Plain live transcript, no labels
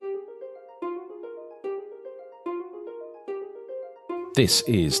This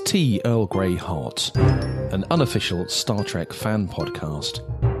is Tea Earl Grey Hot, an unofficial Star Trek fan podcast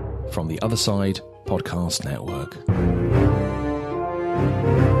from the Other Side Podcast Network.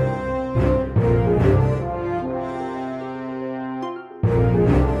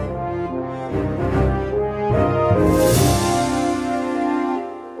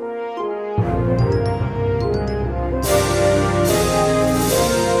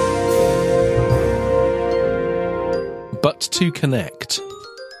 But to connect.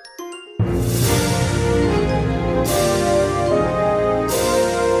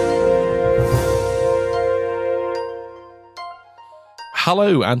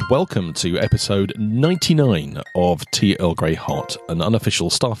 Hello and welcome to episode 99 of Tea Earl Grey Hot, an unofficial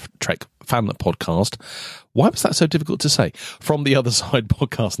Star Trek fan podcast. Why was that so difficult to say? From the Other Side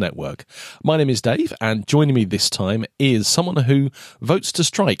Podcast Network. My name is Dave, and joining me this time is someone who votes to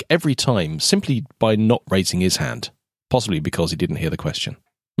strike every time simply by not raising his hand. Possibly because he didn't hear the question.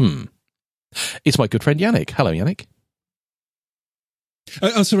 It's my good friend Yannick. Hello, Yannick.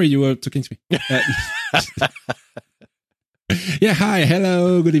 Oh, sorry, you were talking to me. Yeah, hi,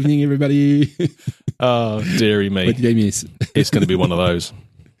 hello, good evening, everybody. Oh, dearie me. What did I miss? It's going to be one of those.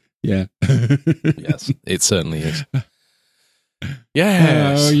 Yeah. Yes, it certainly is.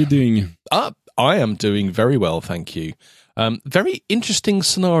 Yes. How are you doing? I am doing very well, thank you. Very interesting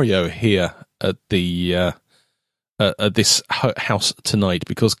scenario here at the... at this house tonight,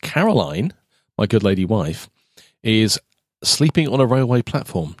 because Caroline, my good lady wife, is sleeping on a railway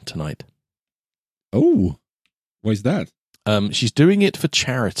platform tonight. Oh, why is that? She's doing it for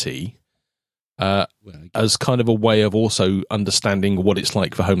charity, as kind of a way of also understanding what it's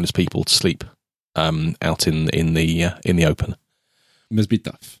like for homeless people to sleep out in the open. It must be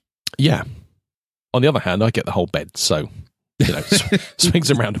tough. Yeah. On the other hand, I get the whole bed, so you know, swings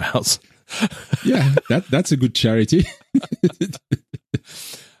and roundabouts. Yeah, that's a good charity.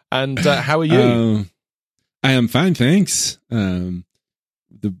 And how are you? I am fine, thanks. The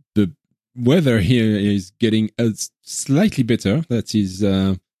weather here is getting slightly better. That is,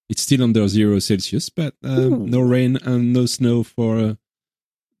 it's still under 0 Celsius, but no rain and no snow for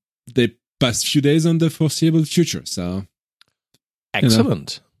the past few days and the foreseeable future. So,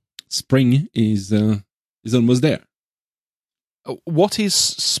 excellent. Spring is almost there. What is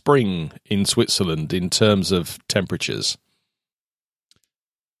spring in Switzerland in terms of temperatures?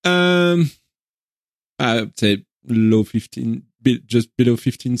 I would say low 15, just below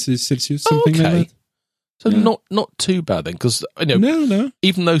 15 Celsius, something like that. So yeah. Not too bad then, because no.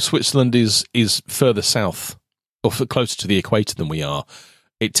 Even though Switzerland is further south or closer to the equator than we are,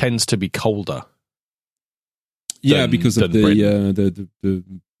 it tends to be colder. Yeah, because of the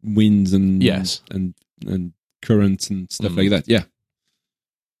winds and yes. and currents and stuff like that. Yeah.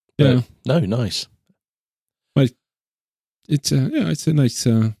 No, nice. Well, it's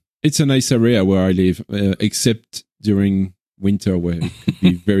a nice area where I live, except during winter where it could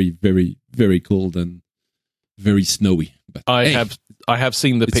be very, very, very cold and very snowy. But I have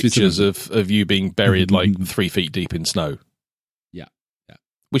seen the pictures of you being buried like 3 feet deep in snow. Yeah.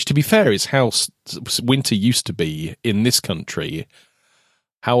 Which, to be fair, is how winter used to be in this country.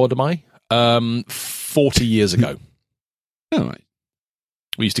 How old am I? 40 years ago. All right.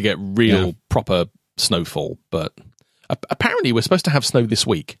 We used to get real proper snowfall, but apparently we're supposed to have snow this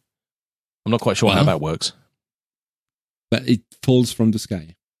week. I'm not quite sure how that works. But it falls from the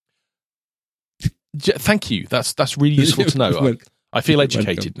sky. Thank you. That's really useful to know. I feel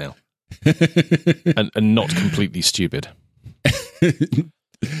educated now. and not completely stupid.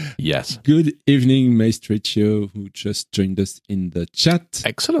 Yes. Good evening, Maestricio, who just joined us in the chat.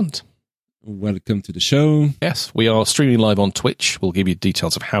 Excellent. Welcome to the show. Yes, we are streaming live on Twitch. We'll give you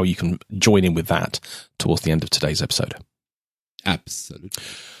details of how you can join in with that towards the end of today's episode. Absolutely.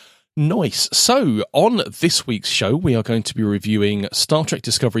 Nice. So, on this week's show, we are going to be reviewing Star Trek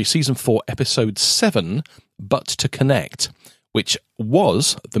Discovery Season 4, Episode 7, But to Connect, which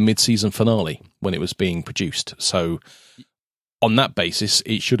was the mid-season finale when it was being produced. So, on that basis,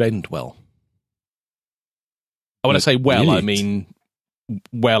 it should end well. When I say well, I mean...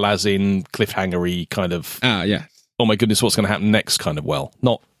 well, as in cliffhangery kind of. Yeah. Oh my goodness, what's going to happen next? Kind of well,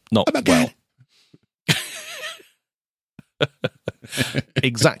 not well.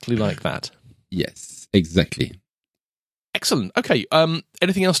 Exactly like that. Yes, exactly. Excellent. Okay.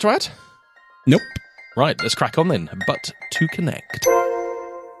 Anything else to add? Nope. Right. Let's crack on then. But to connect.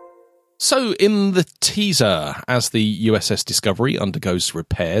 So, in the teaser, as the USS Discovery undergoes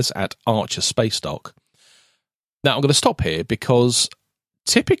repairs at Archer Space Dock. Now, I'm going to stop here because.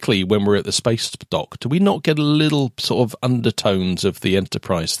 Typically, when we're at the space dock, do we not get a little sort of undertones of the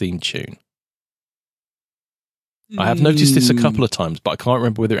Enterprise theme tune? I have noticed this a couple of times, but I can't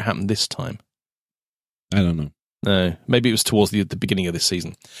remember whether it happened this time. I don't know. No, maybe it was towards the beginning of this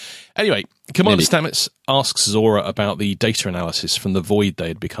season. Anyway, Commander Stamets asks Zora about the data analysis from the void they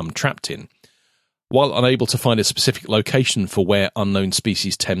had become trapped in. While unable to find a specific location for where unknown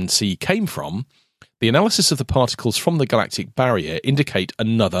species 10C came from, the analysis of the particles from the galactic barrier indicate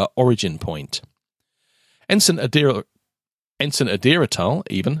another origin point. Ensign Adiratal,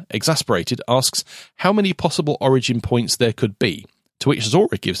 even, exasperated, asks how many possible origin points there could be, to which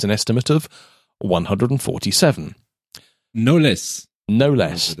Zora gives an estimate of 147. No less. No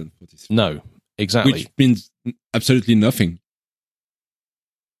less. No, exactly. Which means absolutely nothing.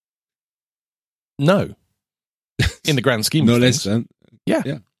 No. In the grand scheme no of less things. than.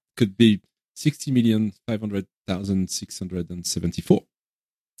 Yeah. Could be 60,500,674.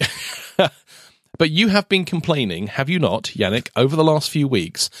 But you have been complaining, have you not, Yannick, over the last few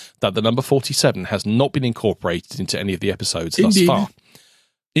weeks, that the number 47 has not been incorporated into any of the episodes thus far.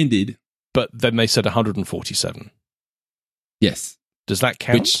 Indeed. But then they said 147. Yes. Does that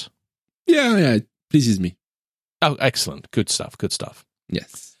count? Yeah, it pleases me. Oh, excellent. Good stuff.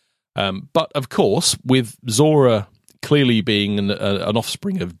 Yes. But, of course, with Zora clearly being an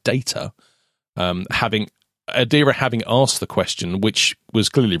offspring of Data, Adira having asked the question, which was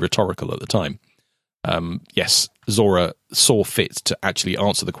clearly rhetorical at the time, yes, Zora saw fit to actually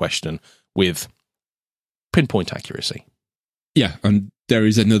answer the question with pinpoint accuracy. Yeah, and there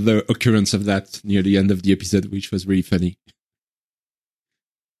is another occurrence of that near the end of the episode, which was really funny.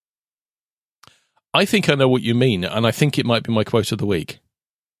 I think I know what you mean, and I think it might be my quote of the week.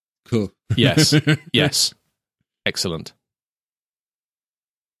 Cool. Yes. Yes. Excellent.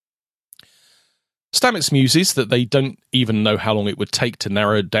 Stamets muses that they don't even know how long it would take to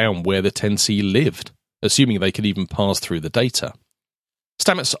narrow down where the 10C lived, assuming they could even pass through the data.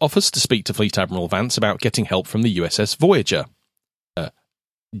 Stamets offers to speak to Fleet Admiral Vance about getting help from the USS Voyager.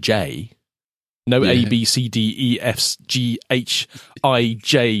 J. No A, B, C, D, E, F, G, H, I,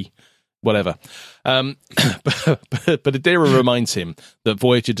 J, whatever. But Adira reminds him that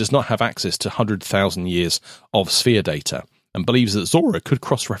Voyager does not have access to 100,000 years of sphere data and believes that Zora could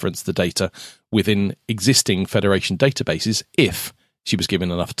cross-reference the data within existing Federation databases if she was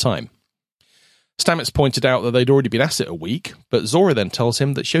given enough time. Stamets pointed out that they'd already been at it a week, but Zora then tells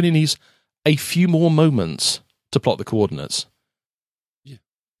him that she only needs a few more moments to plot the coordinates. Yeah,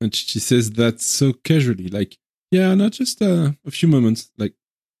 and she says that so casually, like, yeah, not just a few moments. Like,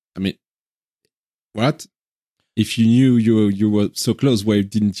 I mean, what? If you knew you were so close, why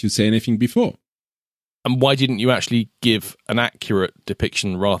didn't you say anything before? And why didn't you actually give an accurate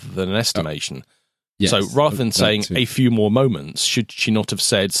depiction rather than an estimation? Yes, so rather than saying too. a few more moments, should she not have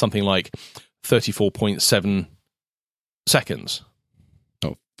said something like 34.7 seconds?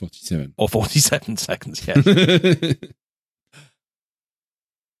 Oh, 47. Or 47 seconds, yes.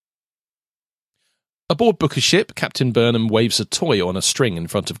 Aboard Booker's ship, Captain Burnham waves a toy on a string in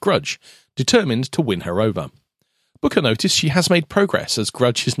front of Grudge, determined to win her over. Booker noticed she has made progress as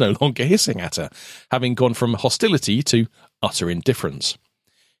Grudge is no longer hissing at her, having gone from hostility to utter indifference.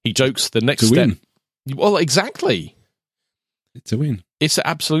 He jokes the next step... Win. Well, exactly. It's a win. It's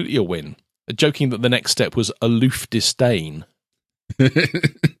absolutely a win. Joking that the next step was aloof disdain.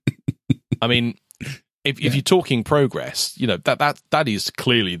 I mean, if you're talking progress, you know, that is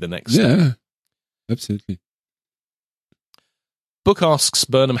clearly the next step. Yeah, absolutely. Book asks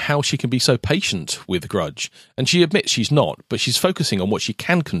Burnham how she can be so patient with Grudge, and she admits she's not, but she's focusing on what she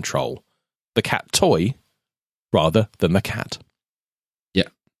can control, the cat toy, rather than the cat. Yeah.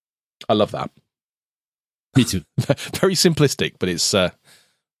 I love that. Me too. Very simplistic, but it's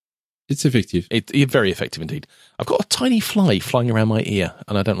effective. It's very effective indeed. I've got a tiny fly flying around my ear,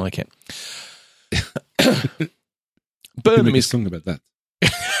 and I don't like it. Burnham is song about that.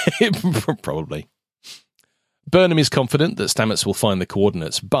 Probably. Burnham is confident that Stamets will find the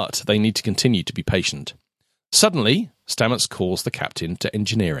coordinates, but they need to continue to be patient. Suddenly, Stamets calls the captain to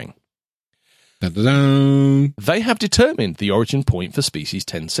engineering. Da-da-da. They have determined the origin point for species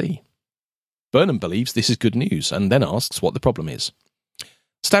 10C. Burnham believes this is good news and then asks what the problem is.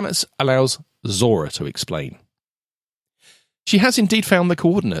 Stamets allows Zora to explain. She has indeed found the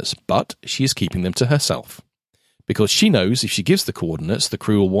coordinates, but she is keeping them to herself, because she knows if she gives the coordinates, the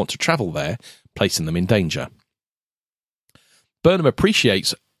crew will want to travel there, placing them in danger. Burnham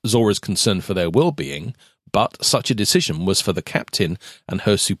appreciates Zora's concern for their well-being, but such a decision was for the captain and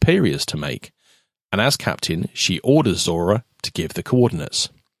her superiors to make, and as captain, she orders Zora to give the coordinates.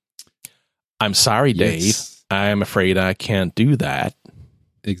 I'm sorry, Dave. Yes. I'm afraid I can't do that.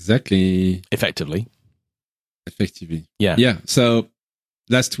 Exactly. Effectively. Effectively. Yeah. Yeah. So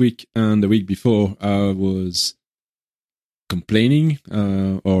last week and the week before, I was complaining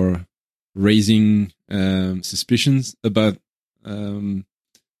or raising suspicions about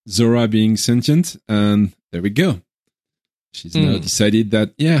Zora being sentient, and there we go. She's now decided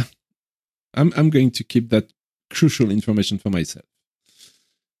that I'm going to keep that crucial information for myself.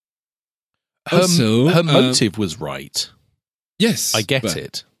 Her motive was right. Yes, I get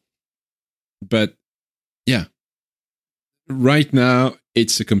it. But yeah, right now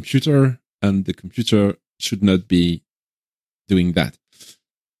it's a computer, and the computer should not be doing that.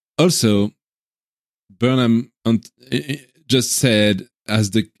 Also, Burnham just said,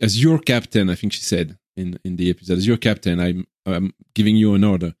 as your captain, I think she said in the episode, as your captain, I'm giving you an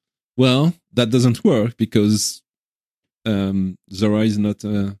order. Well, that doesn't work because Zora is not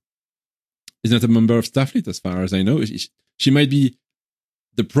a member of Starfleet, as far as I know. She might be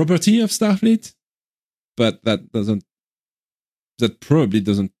the property of Starfleet, but that probably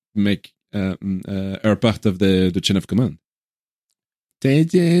doesn't make her part of the chain of command.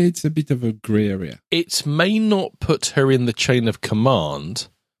 It's a bit of a grey area. It may not put her in the chain of command,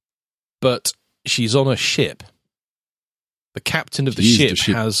 but she's on a ship. The captain of the ship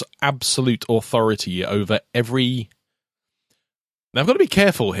has absolute authority over every... Now, I've got to be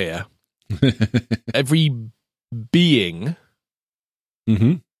careful here. Every being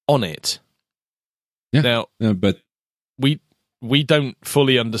on it. Yeah. Now, but we don't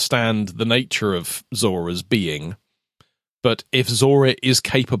fully understand the nature of Zora's being, but if Zora is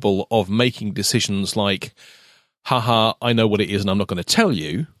capable of making decisions like, haha, I know what it is and I'm not going to tell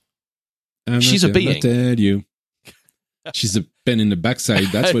you, she's a being. Not tell you. She's a pen in the backside,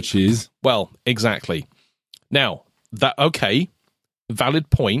 that's what she is. Well, exactly. Now, valid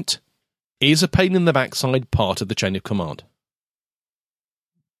point. Is a pain in the backside part of the chain of command?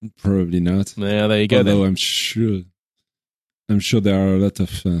 Probably not. Yeah, there you go. Although I'm sure there are a lot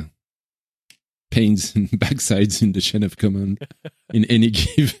of pains and backsides in the chain of command in any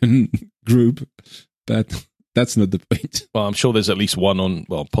given group, but that's not the point. Well, I'm sure there's at least one on,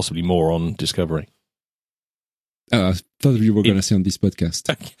 well, possibly more on Discovery. I thought you were going to say on this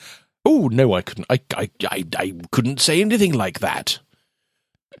podcast. Oh no, I couldn't. I couldn't say anything like that.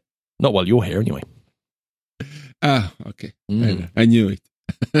 Not while you're here, anyway. Okay. I knew it.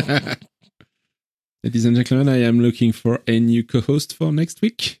 Ladies and gentlemen, I am looking for a new co-host for next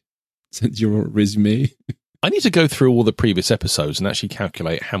week. Send your resume. I need to go through all the previous episodes and actually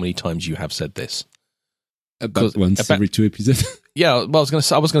calculate how many times you have said this. About once every 2 episodes. Yeah, well, I was going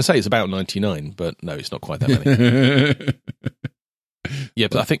to say it's about 99, but no, it's not quite that many. Yeah,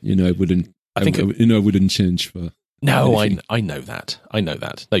 but I think I wouldn't change for. No, I know that.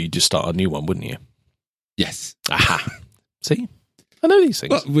 No, you'd just start a new one, wouldn't you? Yes. Aha. See, I know these things.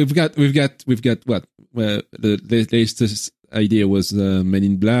 Well, we've got what? Well, the latest idea was Men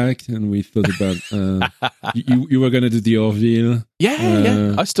in Black, and we thought about you were going to do the Orville.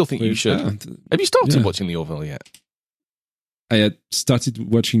 Yeah. I still think you should. Have you started watching the Orville yet? I had started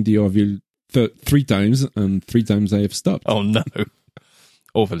watching the Orville 3 times, and 3 times I have stopped. Oh no,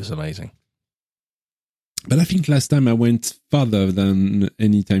 Orville is amazing. But I think last time I went farther than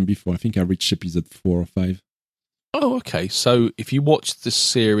any time before. I think I reached episode 4 or 5. Oh, okay. So if you watch this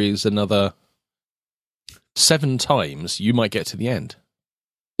series another 7 times, you might get to the end.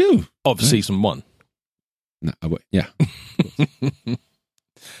 Ooh, of season 1. No, yeah.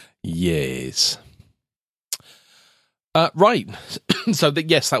 Yes. Right. So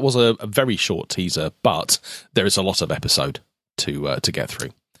yes, that was a very short teaser, but there is a lot of episode to get through.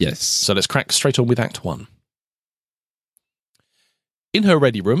 Yes. So let's crack straight on with Act 1. In her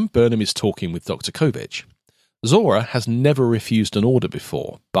ready room, Burnham is talking with Dr. Kovich. Zora has never refused an order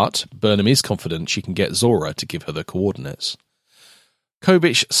before, but Burnham is confident she can get Zora to give her the coordinates.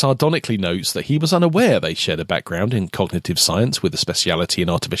 Kovich sardonically notes that he was unaware they shared a background in cognitive science with a speciality in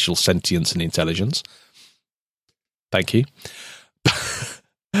artificial sentience and intelligence. Thank you.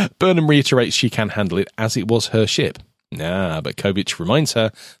 Burnham reiterates she can handle it as it was her ship. But Kovich reminds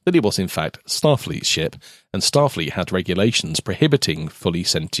her that it was in fact Starfleet's ship, and Starfleet had regulations prohibiting fully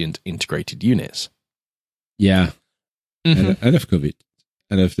sentient integrated units. Yeah. I love Kovich.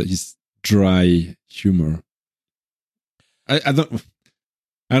 I love his dry humor. I don't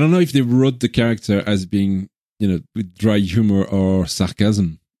know if they wrote the character as being, with dry humor or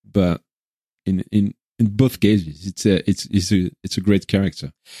sarcasm, but in both cases, it's a great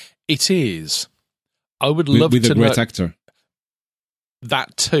character. It is. I would love with to a great know actor.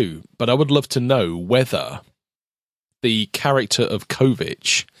 That too, but I would love to know whether the character of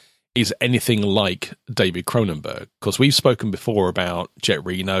Kovich is anything like David Cronenberg, because we've spoken before about Jet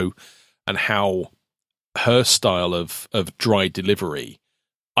Reno and how her style of dry delivery.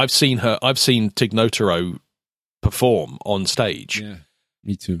 I've seen Tig Notaro perform on stage. Yeah,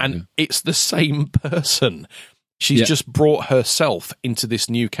 me too. And it's the same person. She's just brought herself into this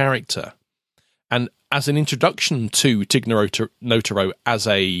new character. And as an introduction to Tig Notaro as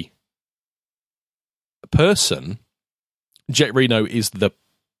a person, Jet Reno is the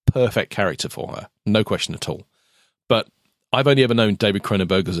perfect character for her. No question at all. But I've only ever known David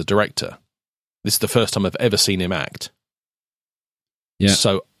Cronenberg as a director. This is the first time I've ever seen him act. Yeah.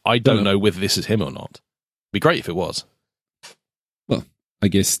 So I don't know whether this is him or not. It'd be great if it was. Well, I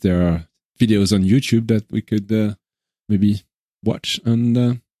guess there are videos on YouTube that we could maybe watch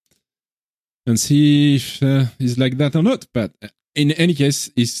and see if he's like that or not. But in any case,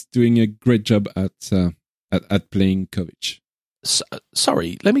 he's doing a great job at playing Kovic.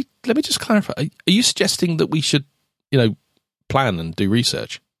 Sorry, let me just clarify. Are you suggesting that we should, plan and do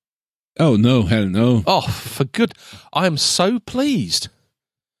research? Oh no, hell no! Oh, for good! I am so pleased.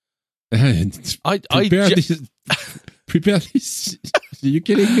 Prepare this. Are you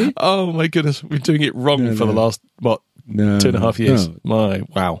kidding me? Oh my goodness, we've been doing it wrong for the last 2.5 years. No.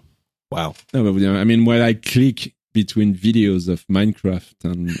 Wow. No, but I mean, when I click between videos of Minecraft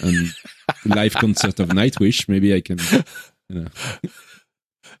and live concert of Nightwish, maybe I can,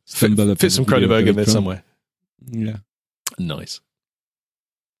 stumble fit some Cronenberg in there somewhere. Yeah, nice.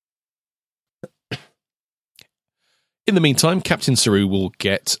 In the meantime, Captain Saru will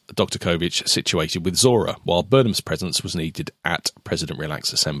get Dr. Kovic situated with Zora, while Burnham's presence was needed at President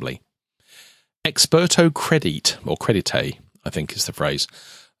Rilak's assembly. Experto credite, or credite, I think is the phrase,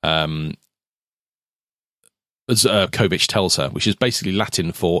 as Kovic tells her, which is basically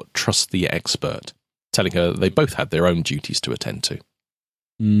Latin for trust the expert, telling her they both had their own duties to attend to.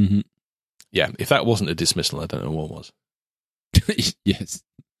 Mm-hmm. Yeah, if that wasn't a dismissal, I don't know what was. Yes.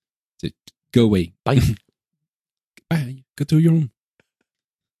 Go away. Bye. Bye. Go to your room.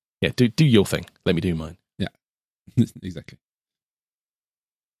 Yeah, do your thing. Let me do mine. Yeah, exactly.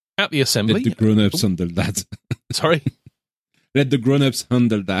 At the assembly... Let the grown-ups handle that. Sorry? Let the grown-ups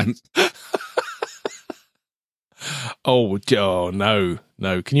handle that. Oh, no.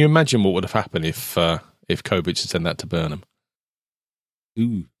 Can you imagine what would have happened if Kovic had sent that to Burnham?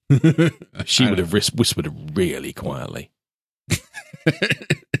 Ooh. She would have whispered really quietly.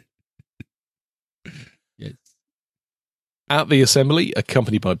 Yes. At the assembly,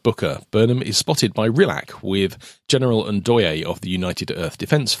 accompanied by Booker, Burnham is spotted by Rilak with General Ndoye of the United Earth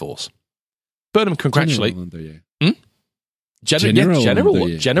Defense Force. Burnham congratulates... General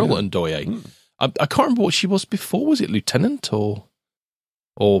Ndoye. Hmm. I can't remember what she was before. Was it lieutenant or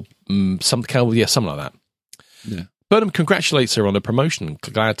something like that? Yeah. Burnham congratulates her on a promotion,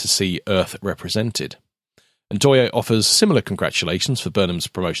 glad to see Earth represented. Ndoye offers similar congratulations for Burnham's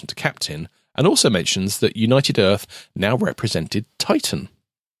promotion to captain, and also mentions that United Earth now represented Titan.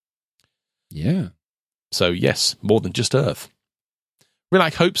 Yeah. So yes, more than just Earth.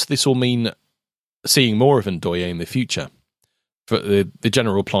 Rilak hopes this will mean seeing more of Ndoye in the future. The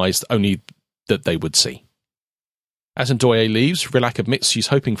general replies only that they would see. As Ndoye leaves, Rilak admits she's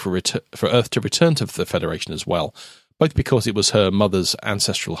hoping for Earth to return to the Federation as well, both because it was her mother's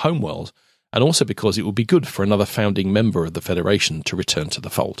ancestral homeworld, and also because it would be good for another founding member of the Federation to return to the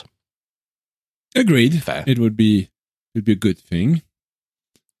fold. Agreed. Fair. It would be a good thing.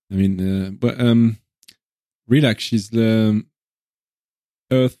 I mean, but Rilak, she's the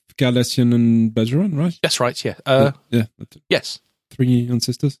Earth, Cardassian, and Bajoran, right? That's right. Yeah. Yeah. Yes. 3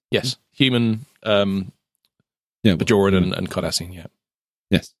 ancestors. Yes. Human, Bajoran, and Cardassian. Yeah.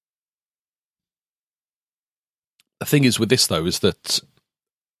 Yes. The thing is with this, though, is that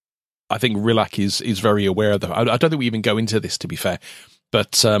I think Rilak is very aware of I don't think we even go into this, to be fair,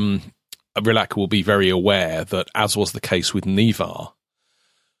 but Rilak will be very aware that, as was the case with Ni'Var,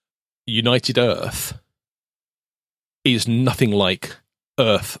 United Earth is nothing like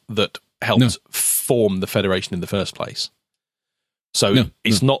Earth that helped form the Federation in the first place. So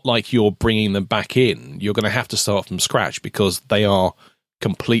it's not like you're bringing them back in. You're going to have to start from scratch because they are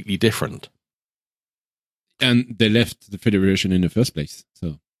completely different. And they left the Federation in the first place.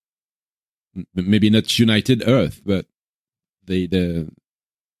 So maybe not United Earth, but the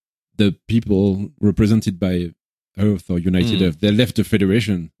people represented by Earth or United Earth, they left the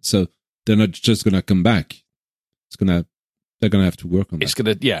Federation. So they're not just going to come back. They're going to have to work on that.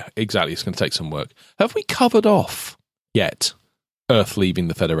 Exactly. It's going to take some work. Have we covered off yet Earth leaving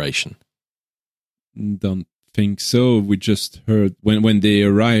the Federation? Don't think so. We just heard when they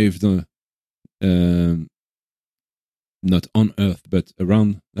arrived, not on Earth, but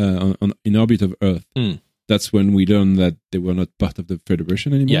around in orbit of Earth. That's when we learned that they were not part of the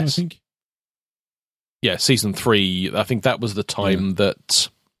Federation anymore. Yes. I think. Yeah, season 3. I think that was the time that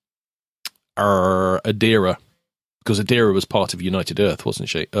Adira Because Adira was part of United Earth, wasn't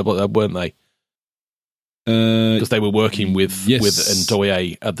she? Weren't they? Because they were working with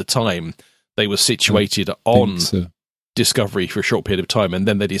Ndoye at the time. They were situated on Discovery for a short period of time, and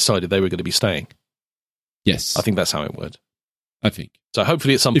then they decided they were going to be staying. Yes. I think that's how it worked. I think. So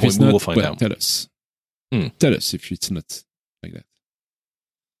hopefully at some point we will find out. Tell us. Tell us if it's not like that.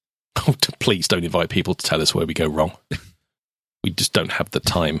 Oh, please don't invite people to tell us where we go wrong. We just don't have the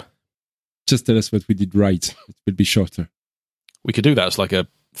time. Just tell us what we did right. It will be shorter. We could do that as like a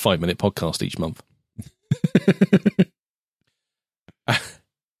 5-minute podcast each month.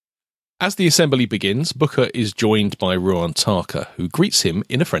 As the assembly begins, Booker is joined by Ruan Tarka, who greets him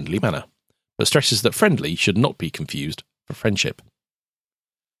in a friendly manner, but stresses that friendly should not be confused for friendship.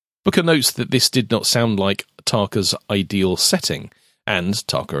 Booker notes that this did not sound like Tarka's ideal setting, and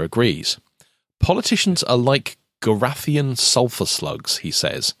Tarka agrees. Politicians are like Gorathian sulfur slugs, he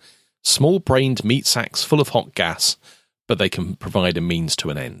says, small-brained meat sacks full of hot gas, but they can provide a means to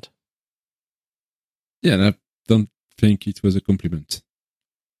an end. Yeah, and I don't think it was a compliment.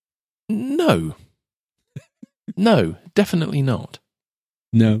 No. No, definitely not.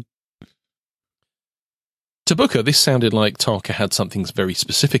 No. To Booker, this sounded like Tarka had something very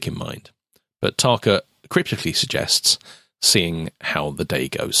specific in mind, but Tarka cryptically suggests seeing how the day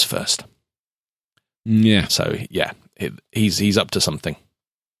goes first. Yeah. So, yeah, he's up to something.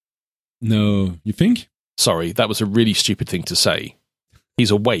 No, you think? Sorry, that was a really stupid thing to say.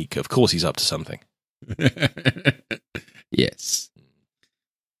 He's awake, of course he's up to something. Yes.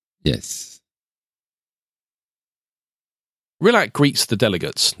 Yes. Rilak greets the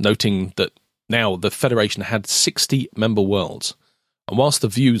delegates, noting that now the Federation had 60 member worlds, and whilst the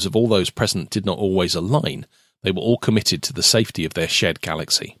views of all those present did not always align, they were all committed to the safety of their shared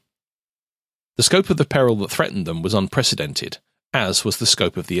galaxy. The scope of the peril that threatened them was unprecedented, as was the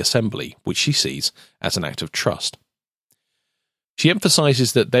scope of the Assembly, which she sees as an act of trust. She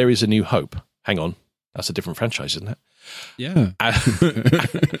emphasises that there is a new hope. Hang on, that's a different franchise, isn't it? Yeah.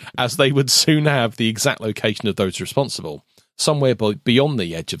 As they would soon have the exact location of those responsible, somewhere beyond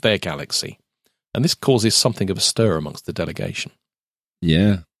the edge of their galaxy. And this causes something of a stir amongst the delegation.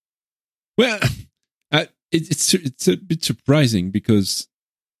 Yeah. Well, it's a bit surprising because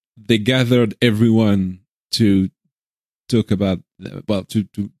they gathered everyone to talk about,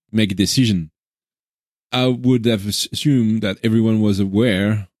 to make a decision. I would have assumed that everyone was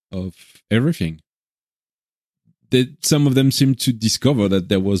aware of everything. Some of them seemed to discover that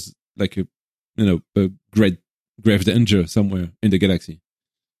there was like a great grave danger somewhere in the galaxy.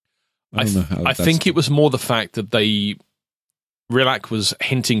 I don't know how. I think it was more the fact that Rilak was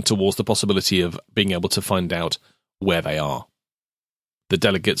hinting towards the possibility of being able to find out where they are. The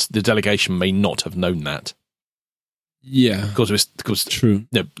delegation may not have known that. Yeah, because true.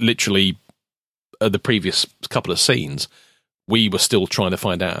 Literally, the previous couple of scenes, we were still trying to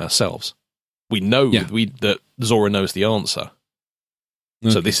find out ourselves. We know that Zora knows the answer.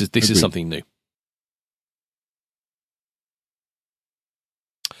 Okay. So this is something new.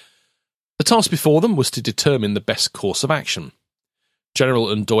 The task before them was to determine the best course of action. General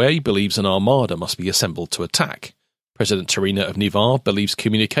Ndoye believes an armada must be assembled to attack. President Tarina of Nivar believes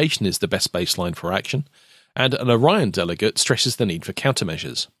communication is the best baseline for action, and an Orion delegate stresses the need for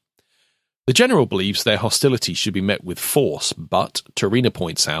countermeasures. The general believes their hostility should be met with force, but Tarina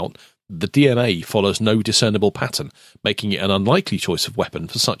points out the DNA follows no discernible pattern, making it an unlikely choice of weapon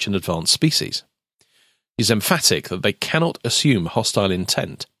for such an advanced species. He is emphatic that they cannot assume hostile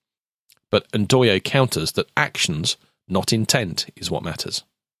intent, but Ndoye counters that actions, not intent, is what matters.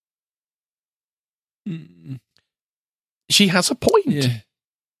 She has a point. Yeah,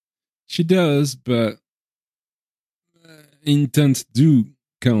 she does, but intent do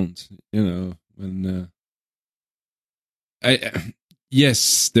count, when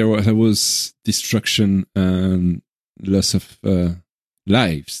yes, there was destruction and loss of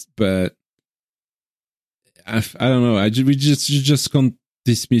lives, but I don't know. You just can't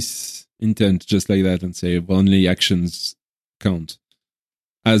dismiss intent just like that and say only actions count.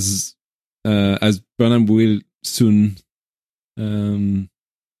 As Burnham will soon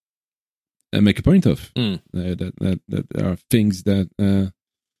make a point of that there are things that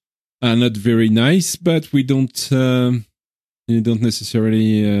are not very nice, but we don't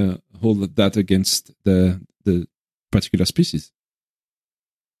necessarily hold that against the particular species.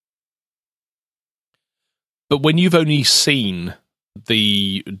 But when you've only seen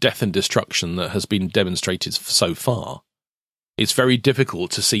the death and destruction that has been demonstrated so far, it's very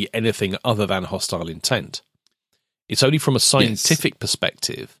difficult to see anything other than hostile intent. It's only from a scientific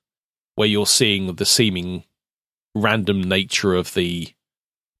perspective where you're seeing the seeming random nature of the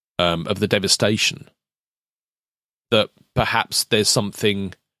devastation that perhaps there's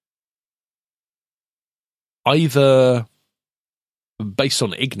something either based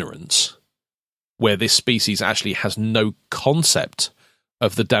on ignorance, where this species actually has no concept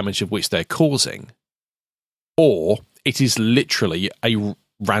of the damage of which they're causing, or it is literally a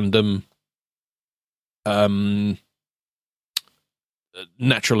random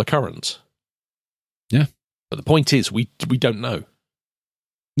natural occurrence. Yeah. But the point is, we don't know.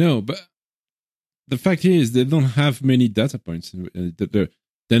 No, but the fact is, they don't have many data points.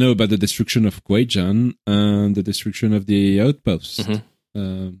 They know about the destruction of Kuei-Jan and the destruction of the outpost.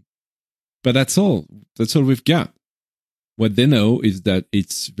 Mm-hmm. But that's all. That's all we've got. What they know is that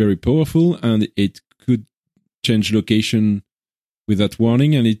it's very powerful and it could change location without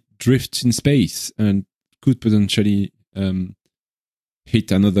warning, and it drifts in space and could potentially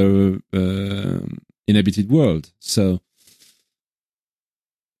hit another inhabited world. So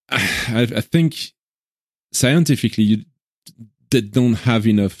I think scientifically they don't have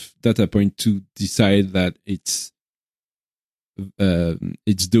enough data point to decide that it's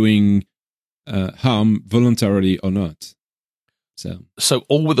doing harm voluntarily or not. So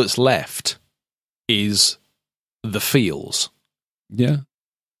all that's left is the feels. Yeah.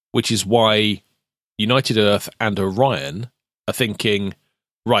 Which is why United Earth and Orion are thinking,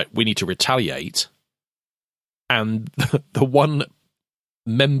 right, we need to retaliate. And the one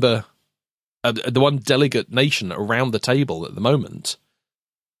member, the one delegate nation around the table at the moment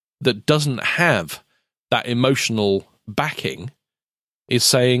that doesn't have that emotional backing is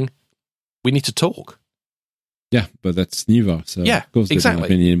saying, we need to talk. Yeah, but that's Niva, so yeah, of course they exactly.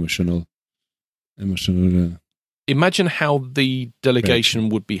 don't have any emotional. Imagine how the delegation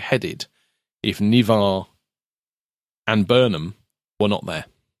would be headed if Niva and Burnham were not there.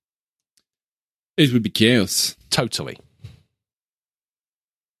 It would be chaos. Totally.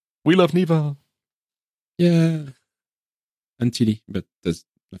 We love Niva. Yeah. And Tilly, but there's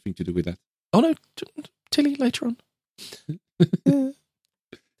nothing to do with that. Oh no, Tilly later on.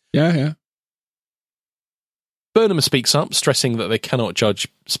 Yeah. Burnham speaks up, stressing that they cannot judge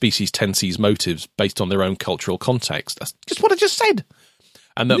Species 10C's motives based on their own cultural context. That's just what I just said.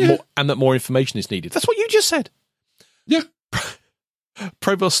 And that more information is needed. That's what you just said. Yeah.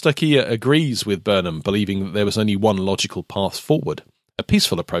 Provost Stakia agrees with Burnham, believing that there was only one logical path forward, a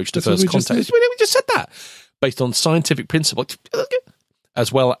peaceful approach to first contact. We just said that. Based on scientific principle,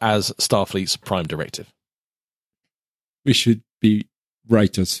 as well as Starfleet's Prime Directive. We should be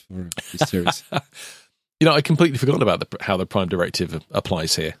writers for this series. I completely forgot about how the Prime Directive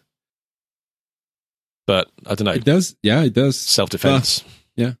applies here. But, I don't know. It does. Yeah, it does. Self-defense.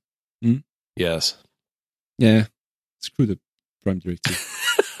 Yeah. Mm. Yes. Yeah. Screw the Prime Directive.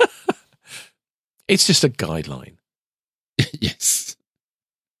 It's just a guideline. Yes.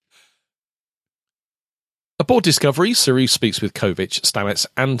 Aboard Discovery, Saru speaks with Kovich, Stamets,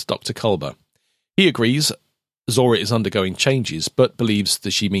 and Dr. Culber. He agrees Zora is undergoing changes, but believes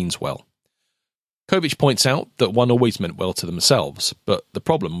that she means well. Kovich points out that one always meant well to themselves, but the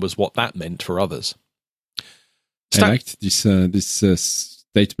problem was what that meant for others. I liked this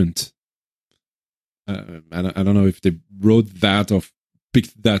statement. I don't know if they wrote that or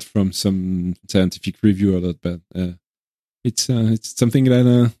picked that from some scientific review or not, but it's something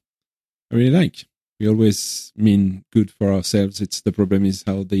that I really like. We always mean good for ourselves. The problem is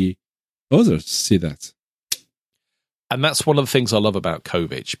how the others see that. And that's one of the things I love about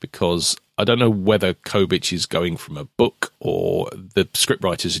Kovich, because I don't know whether Kovich is going from a book or the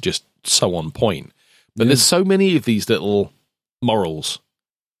scriptwriters are just so on point. But there's so many of these little morals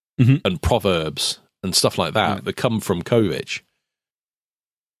and proverbs and stuff like that that come from Kovich.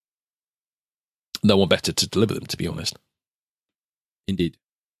 No one better to deliver them, to be honest. Indeed.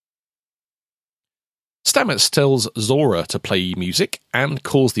 Stamets tells Zora to play music and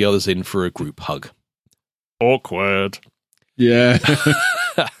calls the others in for a group hug. Awkward. Yeah.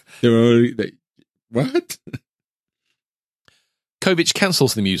 They're all like, what? Kovich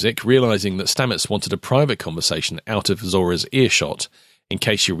cancels the music, realising that Stamets wanted a private conversation out of Zora's earshot in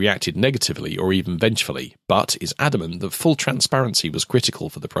case she reacted negatively or even vengefully, but is adamant that full transparency was critical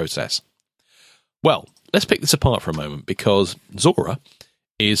for the process. Well, let's pick this apart for a moment, because Zora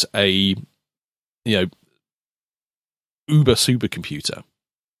is a, uber supercomputer.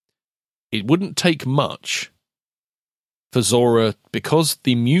 It wouldn't take much for Zora, because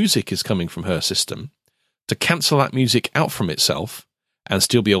the music is coming from her system, to cancel that music out from itself and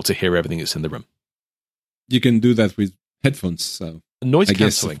still be able to hear everything that's in the room. You can do that with headphones. So noise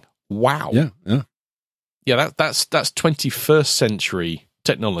cancelling. Wow. Yeah. Yeah, that's 21st century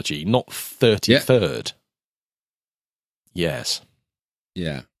technology, not 33rd. Yeah. Yes.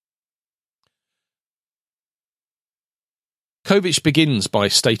 Yeah. Kovic begins by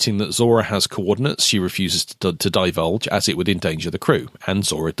stating that Zora has coordinates she refuses to divulge, as it would endanger the crew, and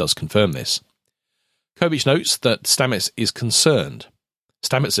Zora does confirm this. Kovic notes that Stamets is concerned.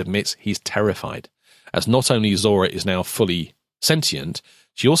 Stamets admits he's terrified, as not only Zora is now fully sentient,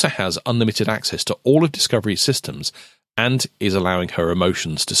 she also has unlimited access to all of Discovery's systems and is allowing her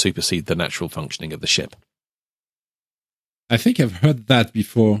emotions to supersede the natural functioning of the ship. I think I've heard that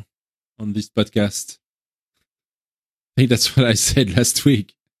before on this podcast. I think that's what I said last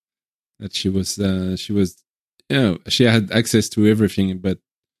week. That she had access to everything, but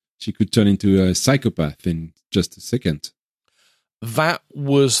she could turn into a psychopath in just a second. That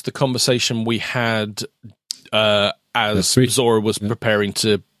was the conversation we had as Zora was preparing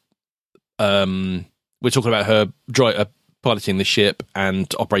to. We're talking about her piloting the ship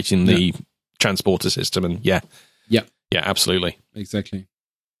and operating the transporter system, and yeah, absolutely, exactly.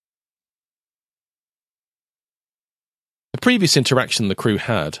 The previous interaction the crew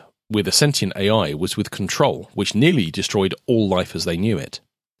had with a sentient AI was with Control, which nearly destroyed all life as they knew it.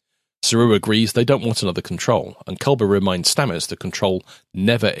 Saru agrees they don't want another Control, and Culber reminds Stamets that Control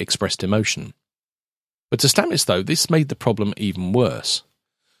never expressed emotion. But to Stamets, though, this made the problem even worse.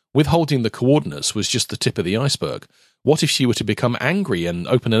 Withholding the coordinates was just the tip of the iceberg. What if she were to become angry and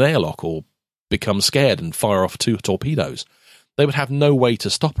open an airlock, or become scared and fire off 2 torpedoes? They would have no way to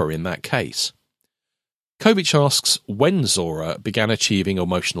stop her in that case. Kovic asks when Zora began achieving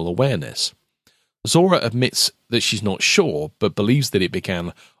emotional awareness. Zora admits that she's not sure, but believes that it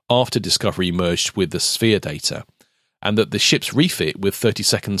began after Discovery merged with the Sphere data, and that the ship's refit with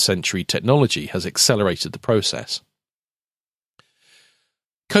 32nd century technology has accelerated the process.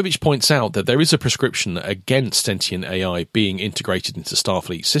 Kovic points out that there is a prescription against sentient AI being integrated into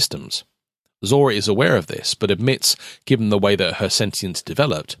Starfleet systems. Zora is aware of this, but admits, given the way that her sentience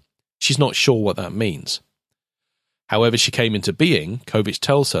developed, she's not sure what that means. However she came into being, Kovic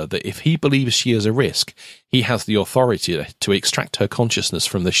tells her that if he believes she is a risk, he has the authority to extract her consciousness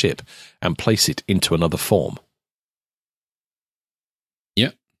from the ship and place it into another form.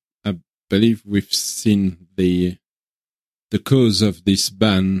 Yeah, I believe we've seen the cause of this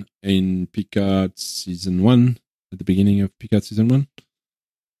ban in Picard Season 1, at the beginning of Picard Season 1.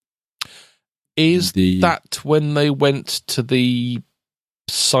 Is that when they went to the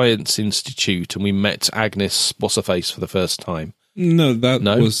Science Institute and we met Agnes What's-Her-Face for the first time? No, that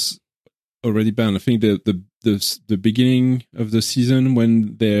was already banned. I think the beginning of the season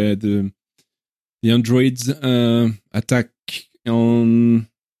when the androids attack on,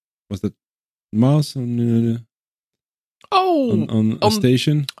 was that Mars, on a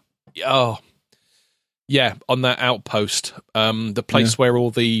station? Oh, yeah, on that outpost, the place where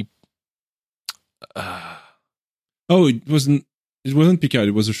all the it wasn't Picard.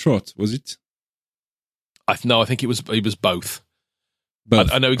 It was a short, was it? I think it was both.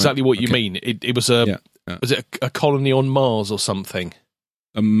 I know exactly what you mean. It was was it a colony on Mars or something?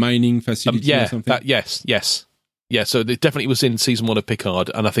 A mining facility or something? Yes. Yeah, so it definitely was in Season 1 of Picard,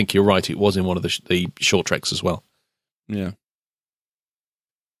 and I think you're right, it was in one of the short treks as well. Yeah.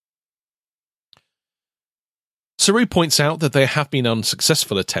 Saru points out that there have been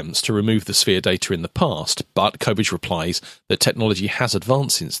unsuccessful attempts to remove the Sphere data in the past, but Kovic replies that technology has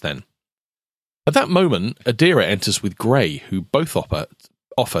advanced since then. At that moment, Adira enters with Gray, who both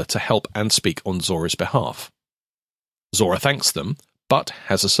offer to help and speak on Zora's behalf. Zora thanks them, but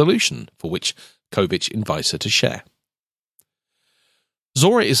has a solution, for which Kovic invites her to share.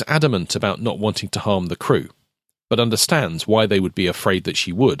 Zora is adamant about not wanting to harm the crew, but understands why they would be afraid that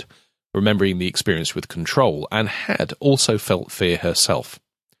she would, remembering the experience with Control, and had also felt fear herself.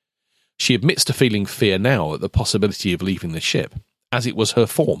 She admits to feeling fear now at the possibility of leaving the ship, as it was her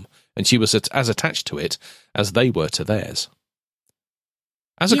form, and she was as attached to it as they were to theirs.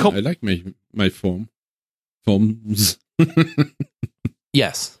 I like my form. Forms.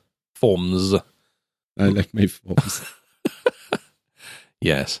 Yes. Forms. I like my forms.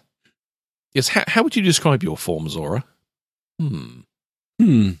 Yes. Yes. How would you describe your form, Zora?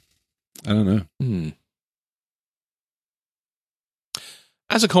 I don't know.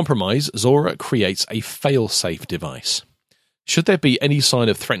 As a compromise, Zora creates a fail-safe device. Should there be any sign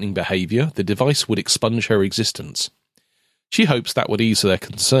of threatening behaviour, the device would expunge her existence. She hopes that would ease their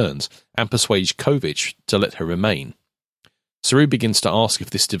concerns and persuade Kovic to let her remain. Saru begins to ask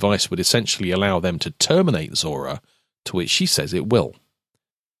if this device would essentially allow them to terminate Zora, to which she says it will.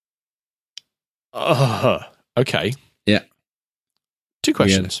 Okay. Yeah. 2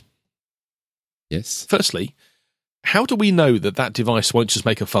 questions. Yes. Firstly, how do we know that device won't just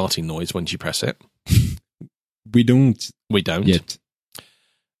make a farting noise when you press it? We don't. We don't. Yet.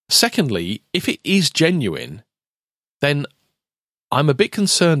 Secondly, if it is genuine, then I'm a bit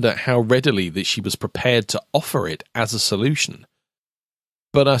concerned at how readily that she was prepared to offer it as a solution.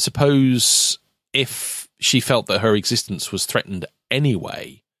 But I suppose if she felt that her existence was threatened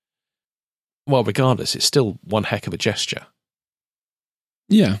anyway, well, regardless, it's still one heck of a gesture.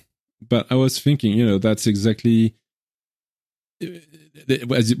 Yeah, but I was thinking, that's exactly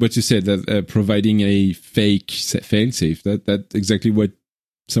what you said, that providing a fake failsafe, that's exactly what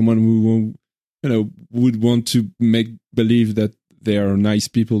someone who would want to make believe that they are nice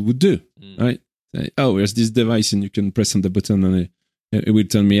people would do, right? Oh, there's this device and you can press on the button and it will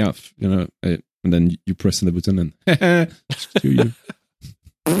turn me off, and then you press on the button and screw you.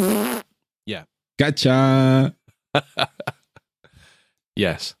 Yeah. Gotcha.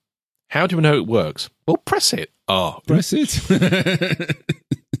 Yes. How do we know it works? Well, press it. Oh, press it.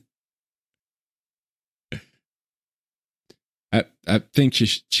 I think she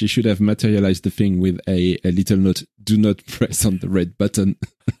should have materialized the thing with a little note. Do not press on the red button.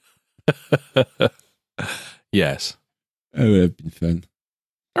 Yes. That would have been fun.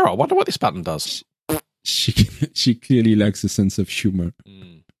 All right, I wonder what this button does. She clearly lacks a sense of humor.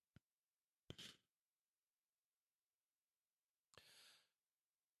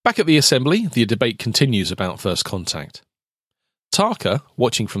 Back at the assembly, the debate continues about first contact. Tarka,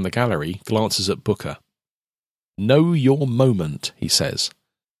 watching from the gallery, glances at Booker. Know your moment, he says,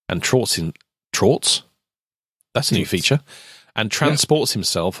 and trorts? That's a new feature. And transports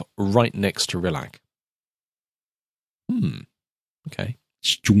himself right next to Rilak. Okay.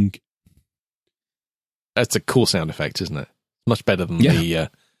 Stunk. That's a cool sound effect, isn't it? Much better than the...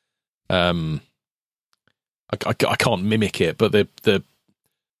 I can't mimic it, but the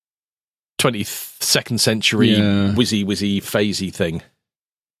 22nd century whizzy phasey thing.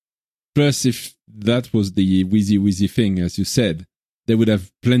 Plus, if that was the whizzy thing, as you said, they would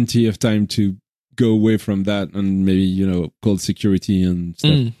have plenty of time to go away from that and maybe, call security and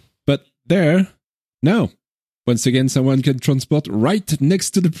stuff. But no. Once again, someone can transport right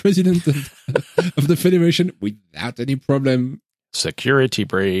next to the president of the Federation without any problem. Security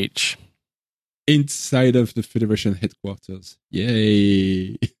breach. Inside of the Federation headquarters.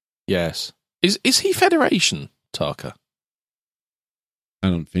 Yay. Yes. Is he Federation, Tarka? I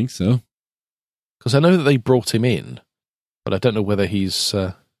don't think so. Because I know that they brought him in, but I don't know whether he's...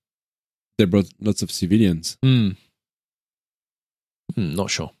 They brought lots of civilians. Not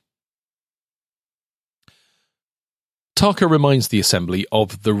sure. Tarka reminds the assembly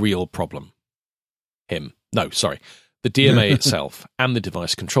of the real problem. The DMA itself and the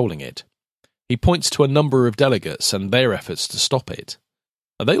device controlling it. He points to a number of delegates and their efforts to stop it.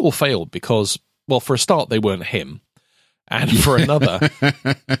 And they all failed because, well, for a start, they weren't him. And for another,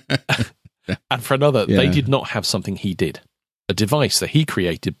 they did not have something he did. A device that he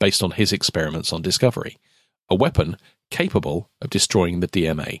created based on his experiments on Discovery. A weapon capable of destroying the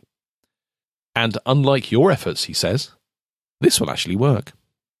DMA. And unlike your efforts, he says, this will actually work.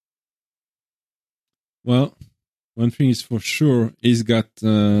 Well, one thing is for sure, he's got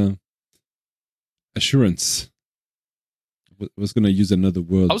assurance. I was going to use another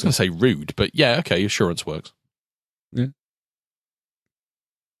word. I was going to say rude, but yeah, okay, assurance works. Yeah.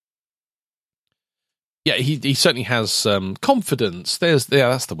 Yeah, he certainly has confidence. That's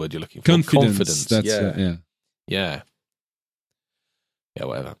the word you're looking for. Confidence. That's yeah. Yeah,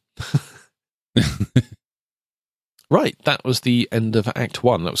 whatever. Right, that was the end of Act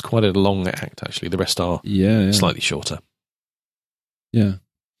 1. That was quite a long act, actually. The rest are slightly shorter. Yeah.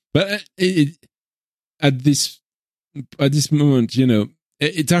 But at this moment,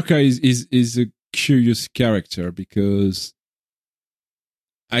 Tarka is a curious character because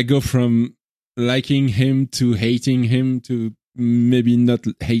I go from liking him to hating him to maybe not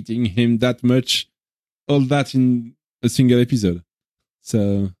hating him that much, all that in a single episode.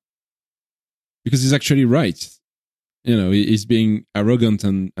 So, because he's actually right. He's being arrogant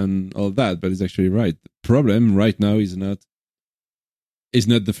and all that, but he's actually right. The problem right now is not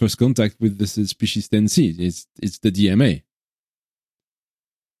the first contact with the species 10C. It's the DMA.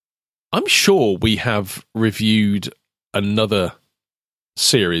 I'm sure we have reviewed another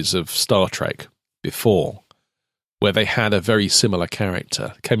series of Star Trek before where they had a very similar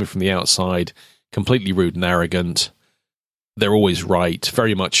character. Came in from the outside, completely rude and arrogant. They're always right,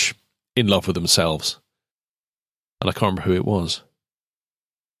 very much in love with themselves. And I can't remember who it was.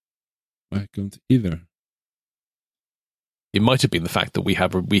 I can't either. It might have been the fact that we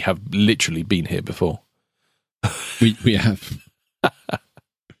have literally been here before. We have.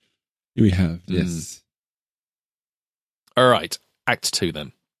 We have, yes. All right, Act 2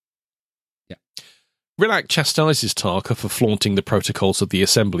 then. Yeah. Rilak chastises Tarka for flaunting the protocols of the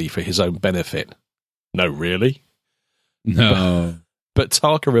assembly for his own benefit. No, really? No. But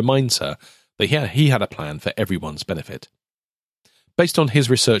Tarka reminds her that he had a plan for everyone's benefit. Based on his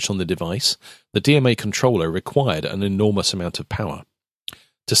research on the device, the DMA controller required an enormous amount of power.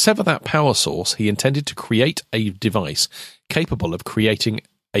 To sever that power source, he intended to create a device capable of creating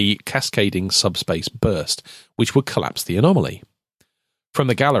a cascading subspace burst, which would collapse the anomaly. From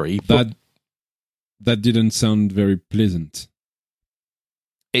the gallery... That didn't sound very pleasant.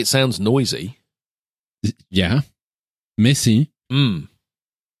 It sounds noisy. Yeah. Messy.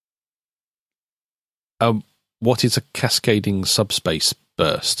 What is a cascading subspace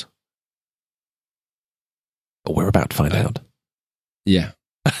burst? Oh, we're about to find out. Yeah.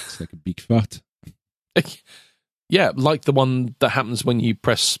 It's like a big fart. Yeah, like the one that happens when you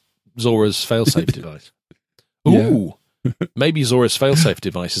press Zora's failsafe device. Ooh. Yeah. Maybe Zora's failsafe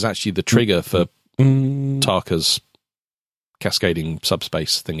device is actually the trigger for Tarka's cascading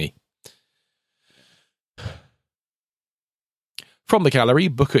subspace thingy. From the gallery,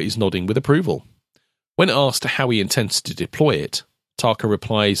 Booker is nodding with approval. When asked how he intends to deploy it, Tarka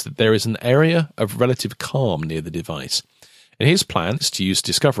replies that there is an area of relative calm near the device, and his plan is to use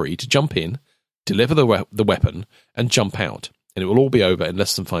Discovery to jump in, deliver the weapon, and jump out, and it will all be over in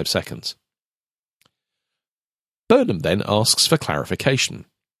less than 5 seconds. Burnham then asks for clarification.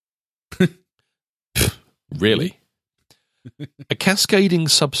 Really? A cascading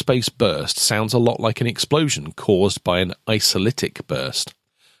subspace burst sounds a lot like an explosion caused by an isolytic burst,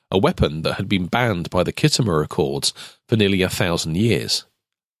 a weapon that had been banned by the Khitomer Accords for nearly 1,000 years.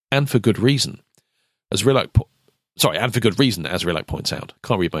 And for good reason. As Rilak points out.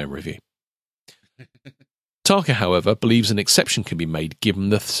 Can't read my own review. Tarka, however, believes an exception can be made given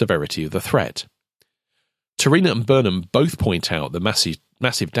the severity of the threat. Tarina and Burnham both point out the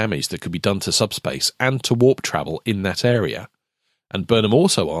massive damage that could be done to subspace and to warp travel in that area. And Burnham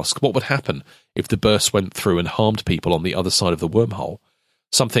also asks what would happen if the burst went through and harmed people on the other side of the wormhole,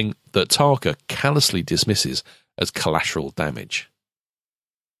 something that Tarka callously dismisses as collateral damage.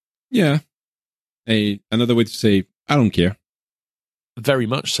 Yeah. Another way to say, I don't care. Very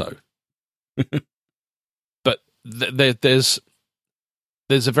much so. But there's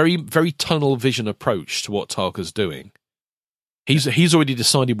a very, very tunnel vision approach to what Tarka's doing. He's already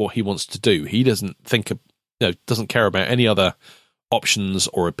decided what he wants to do. He doesn't doesn't care about any other options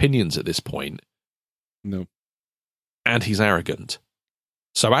or opinions at this point. No. And he's arrogant.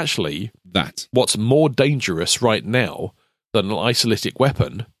 So actually, what's more dangerous right now than an isolytic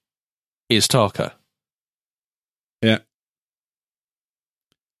weapon is Tarka. Yeah.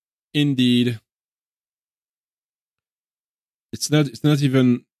 Indeed. It's not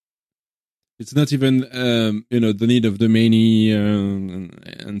even the need of the many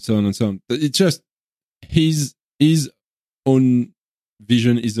and so on and so on. It's just his own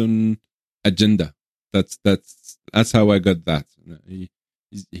vision, his own agenda. That's how I got that.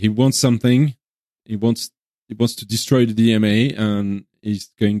 He wants something. He wants to destroy the DMA, and he's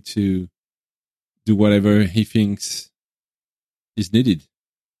going to do whatever he thinks is needed,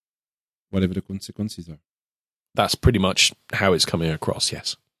 whatever the consequences are. That's pretty much how it's coming across,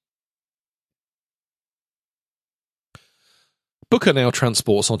 yes. Booker now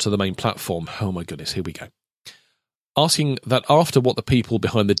transports onto the main platform. Oh my goodness, here we go. Asking that after what the people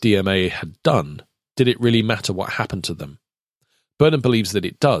behind the DMA had done, did it really matter what happened to them? Burnham believes that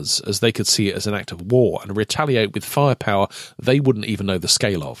it does, as they could see it as an act of war and retaliate with firepower they wouldn't even know the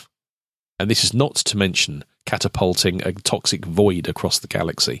scale of. And this is not to mention catapulting a toxic void across the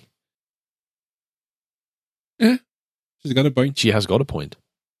galaxy. Yeah, she's got a point. She has got a point.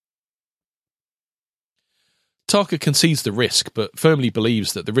 Tarka concedes the risk, but firmly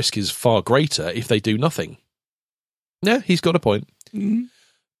believes that the risk is far greater if they do nothing. Yeah, he's got a point. Mm-hmm.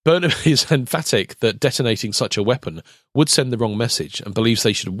 Burnham is emphatic that detonating such a weapon would send the wrong message and believes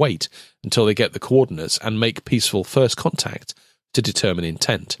they should wait until they get the coordinates and make peaceful first contact to determine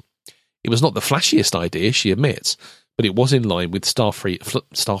intent. It was not the flashiest idea, she admits, but it was in line with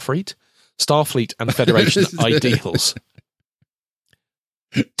Starfleet and Federation ideals.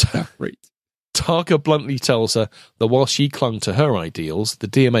 Tarka bluntly tells her that while she clung to her ideals, the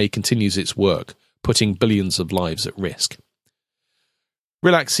DMA continues its work, putting billions of lives at risk.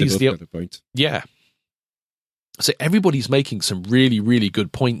 Rilak sees the point. Yeah. So everybody's making some really, really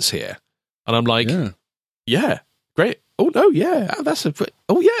good points here. And I'm like, yeah, great. Oh, no, yeah,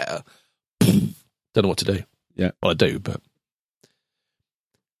 yeah. Don't know what to do. Yeah. Well, I do, but...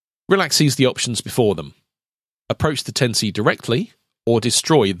 Rilak sees the options before them. Approach the 10C directly, or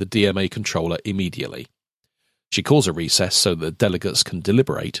destroy the DMA controller immediately. She calls a recess so that delegates can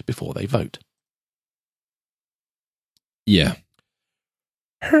deliberate before they vote. Yeah.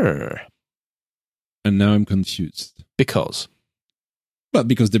 Her. And and now I'm confused. Because? Well,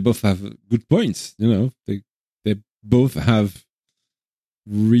 because they both have good points. They both have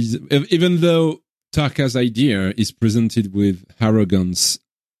reason. Even though Tarka's idea is presented with arrogance.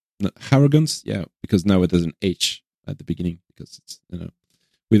 Arrogance? Yeah, because now it has an H at the beginning, because it's,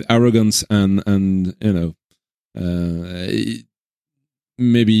 with arrogance and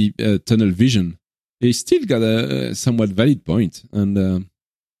maybe tunnel vision, he still got a somewhat valid point. And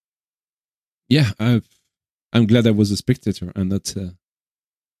I'm glad I was a spectator and not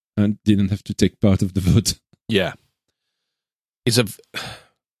and didn't have to take part of the vote. Yeah.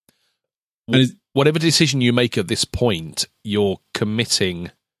 Whatever decision you make at this point, you're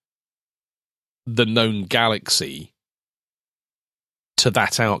committing the known galaxy to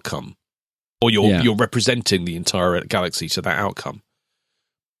that outcome, or you're representing the entire galaxy to that outcome.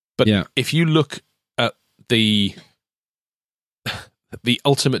 But if you look at the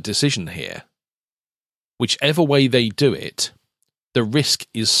ultimate decision here, whichever way they do it, the risk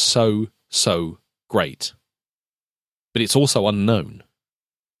is so great, but it's also unknown.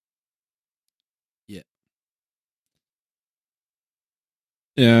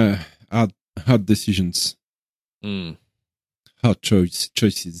 Yeah, hard decisions. Hard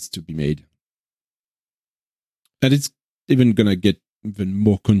choices to be made. And it's even going to get even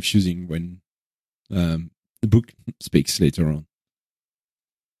more confusing when the book speaks later on.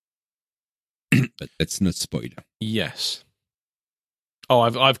 But let's not spoil. Yes. Oh,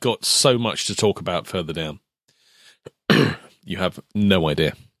 I've got so much to talk about further down. You have no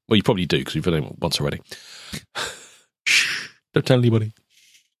idea. Well, you probably do, because we've done it once already. Shh, don't tell anybody.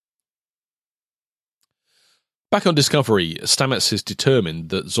 Back on Discovery, Stamets is determined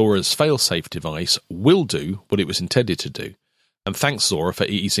that Zora's failsafe device will do what it was intended to do, and thanks Zora for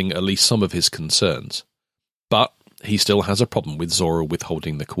easing at least some of his concerns. But he still has a problem with Zora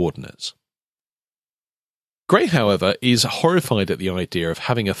withholding the coordinates. Gray, however, is horrified at the idea of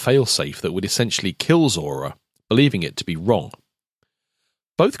having a failsafe that would essentially kill Zora, believing it to be wrong.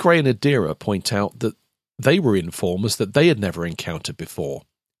 Both Gray and Adira point out that they were in forms that they had never encountered before,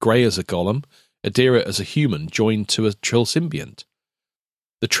 Gray as a golem, Adira as a human joined to a Trill symbiont.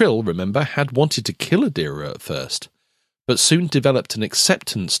 The Trill, remember, had wanted to kill Adira at first, but soon developed an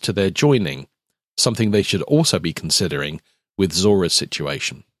acceptance to their joining, something they should also be considering with Zora's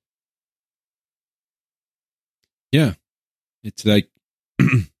situation. Yeah, it's like,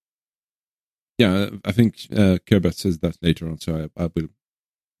 I think Kerbert says that later on, so I will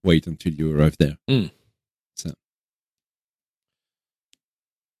wait until you arrive there.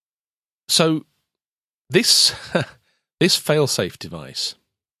 So this failsafe device.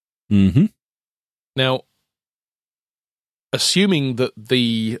 Mm-hmm. Now, assuming that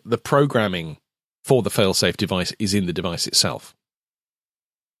the programming for the failsafe device is in the device itself,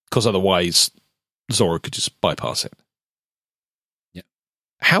 because otherwise Zora could just bypass it. Yeah.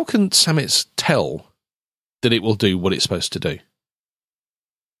 How can Stamets tell that it will do what it's supposed to do?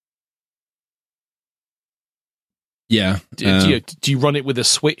 Yeah. Do you run it with a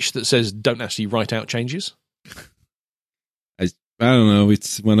switch that says don't actually write out changes? I don't know.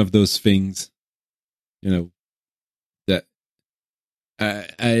 It's one of those things, that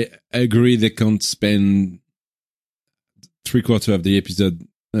I agree they can't spend 3/4 of the episode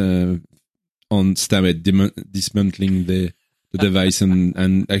on Stamets dismantling the device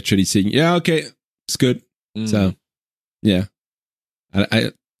and actually saying, yeah, okay, it's good. So, yeah,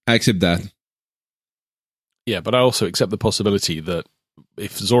 I accept that. Yeah, but I also accept the possibility that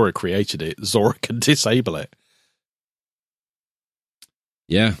if Zora created it, Zora can disable it.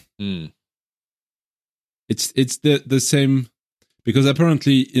 Yeah. It's the same, because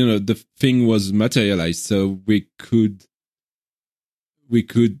apparently, the thing was materialized, so we could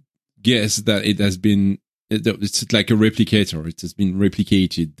guess that it has been, it's like a replicator. It has been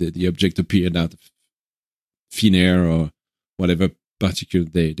replicated. The object appeared out of thin air or whatever particle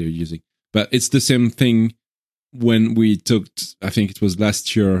they're using. But it's the same thing when we talked, I think it was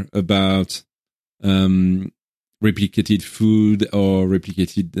last year, about replicated food or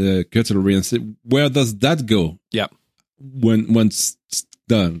replicated cutlery, and said, where does that go? Yeah. Once it's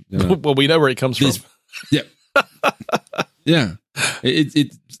done. Well, we know where it comes from. Yeah. Yeah.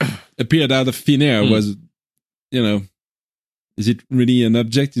 It appeared out of thin air. Was, is it really an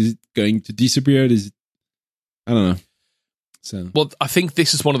object? Is it going to disappear? I don't know. So, well, I think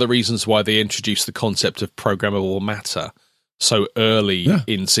this is one of the reasons why they introduced the concept of programmable matter so early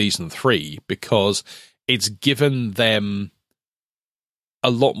in season 3, because it's given them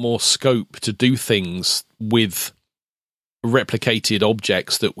a lot more scope to do things with replicated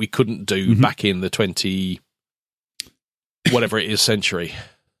objects that we couldn't do back in the 20 whatever it is century.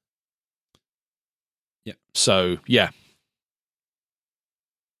 Yeah. So, yeah.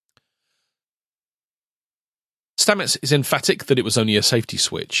 Stamets is emphatic that it was only a safety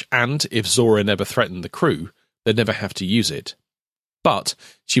switch, and if Zora never threatened the crew, they'd never have to use it. But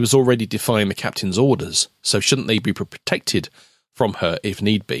she was already defying the captain's orders, so shouldn't they be protected from her if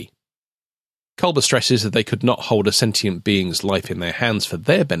need be? Culber stresses that they could not hold a sentient being's life in their hands for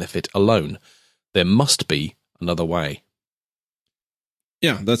their benefit alone. There must be another way.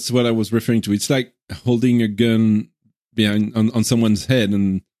 Yeah, that's what I was referring to. It's like holding a gun behind on someone's head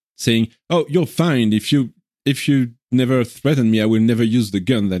and saying, "Oh, you're fine. If you never threaten me, I will never use the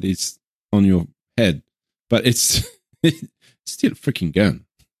gun that is on your head." But it's still a freaking gun.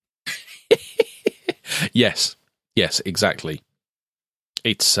 Yes, exactly.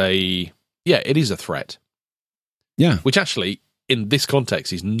 It is a threat. Yeah. Which actually, in this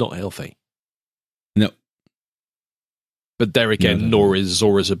context, is not healthy. No. But there again, nor is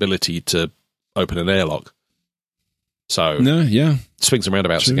Zora's ability to open an airlock. So, no, yeah. Swings and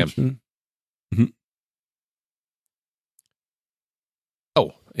roundabouts again. Sure. Mm-hmm.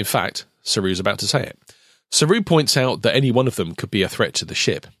 Oh, in fact, Saru's about to say it. Saru points out that any one of them could be a threat to the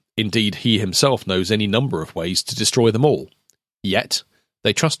ship. Indeed, he himself knows any number of ways to destroy them all. Yet,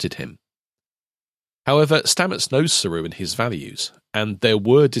 they trusted him. However, Stamets knows Saru and his values, and there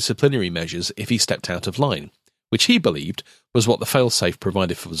were disciplinary measures if he stepped out of line, which he believed was what the failsafe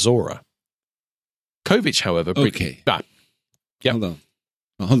provided for Zora. Kovic, however... Okay. Yeah.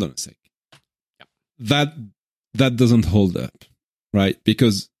 Hold on a sec. That doesn't hold up, right?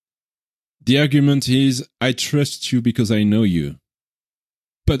 Because the argument is, I trust you because I know you.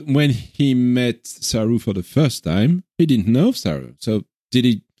 But when he met Saru for the first time, he didn't know Saru. So did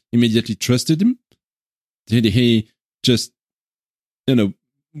he immediately trusted him? Did he just,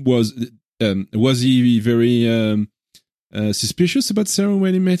 was he very suspicious about Saru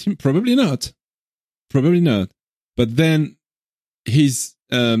when he met him? Probably not. But then he's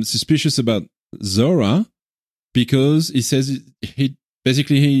suspicious about Zora because he says he's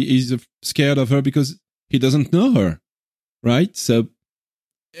scared of her because he doesn't know her, right? So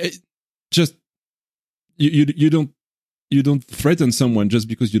you don't threaten someone just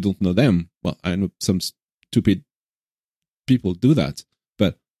because you don't know them. Well, I know some stupid people do that,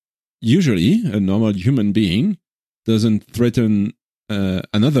 but usually a normal human being doesn't threaten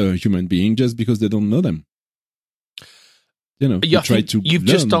another human being just because they don't know them. You've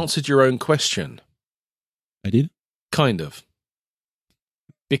just answered your own question. I did? Kind of.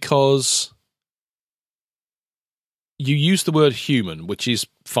 Because you use the word human, which is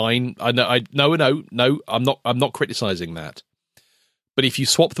fine. No, I'm not criticizing that. But if you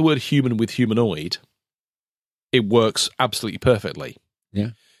swap the word human with humanoid, it works absolutely perfectly.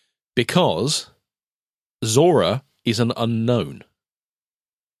 Yeah. Because Zora is an unknown.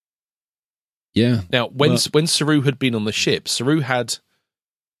 Yeah. Now, when Saru had been on the ship, Saru had...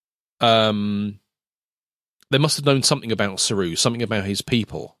 they must have known something about Saru, something about his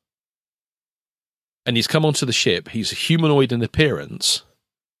people. And he's come onto the ship. He's humanoid in appearance.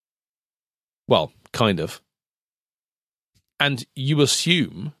 Well, kind of. And you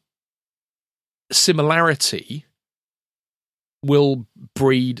assume similarity will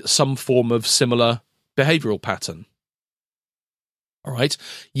breed some form of similar behavioural pattern. All right?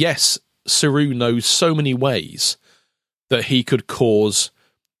 Yes, Saru knows so many ways that he could cause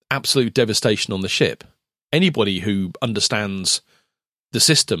absolute devastation on the ship. Anybody who understands the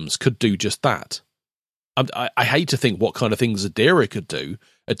systems could do just that. I hate to think what kind of things Adira could do.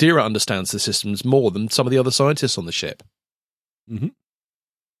 Adira understands the systems more than some of the other scientists on the ship. Mm-hmm.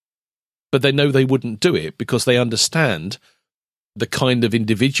 But they know they wouldn't do it because they understand the kind of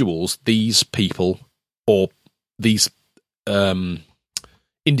individuals these people or these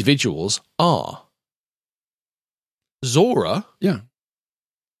individuals are. Zora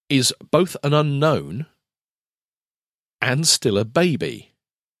is both an unknown and still a baby.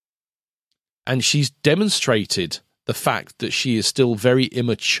 And she's demonstrated the fact that she is still very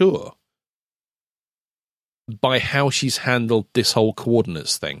immature by how she's handled this whole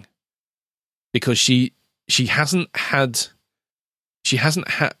coordinates thing. Because she hasn't had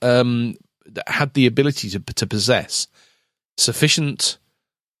the ability to possess sufficient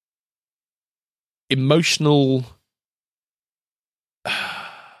emotional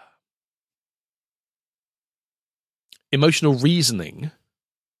reasoning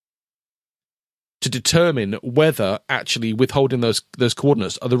to determine whether actually withholding those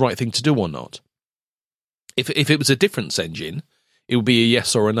coordinates are the right thing to do or not. If it was a difference engine, it would be a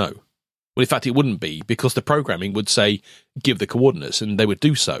yes or a no. Well, in fact, it wouldn't be, because the programming would say, give the coordinates, and they would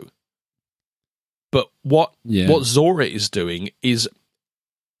do so. But what Zora is doing is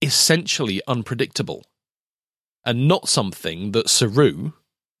essentially unpredictable. and not something that Saru,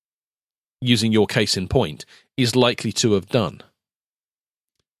 using your case in point, is likely to have done.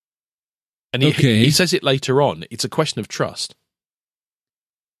 And he says it later on. It's a question of trust.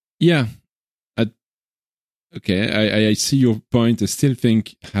 Yeah. I see your point. I still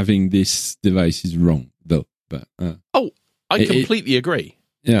think having this device is wrong, though. But I completely agree.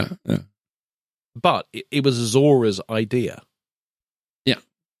 Yeah. But it was Zora's idea. Yeah.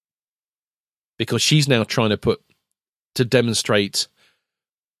 Because she's now trying to demonstrate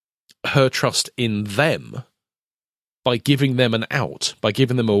her trust in them by giving them an out, by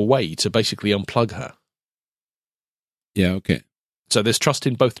giving them a way to basically unplug her. Yeah, okay. So there's trust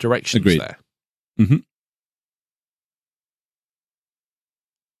in both directions Agreed. there. Mm-hmm.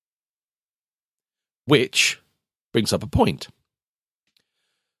 Which brings up a point.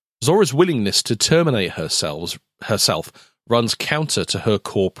 Zora's willingness to terminate herself runs counter to her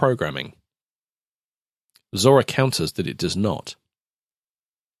core programming. Zora counters that it does not.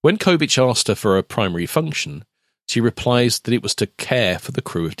 When Kovich asked her for a primary function, she replies that it was to care for the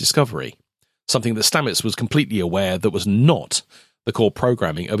crew of Discovery, something that Stamets was completely aware that was not the core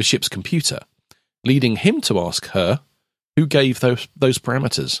programming of a ship's computer, leading him to ask her who gave those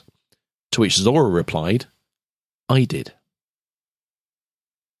parameters, to which Zora replied, "I did."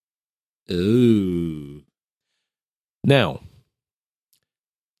 Ooh. Now,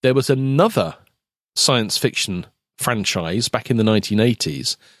 there was another science fiction franchise back in the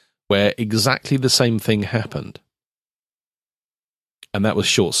 1980s where exactly the same thing happened. And that was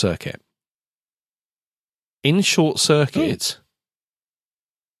Short Circuit. In Short Circuit,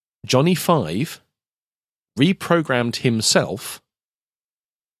 Johnny Five reprogrammed himself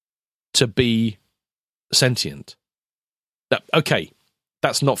to be sentient. Now, okay,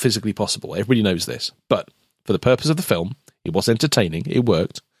 that's not physically possible. Everybody knows this. But for the purpose of the film, it was entertaining. It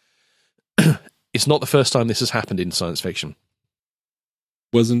worked. It's not the first time this has happened in science fiction.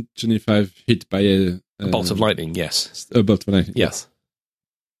 Wasn't Johnny Five hit by a bolt of lightning, yes. A bolt of lightning. Yes.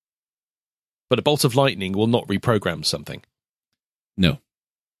 But a bolt of lightning will not reprogram something. No.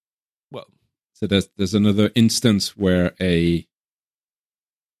 Well, so there's another instance where a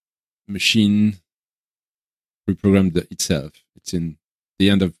machine reprogrammed itself. It's in the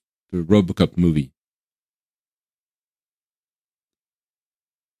end of the RoboCop movie.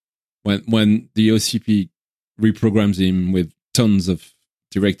 When the OCP reprograms him with tons of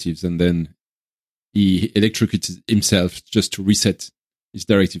directives, and then he electrocutes himself just to reset his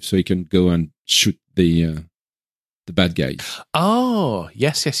directive so he can go and shoot the bad guy. Oh,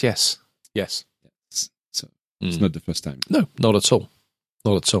 yes. So it's not the first time. No, not at all.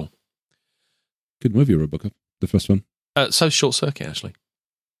 Not at all. Good movie, RoboCop, the first one. So Short Circuit, actually.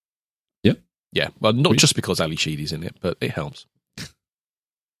 Yeah? Yeah, well, not just because Ali Sheedy's in it, but it helps.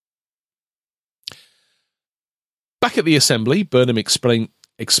 Back at the assembly, Burnham explains.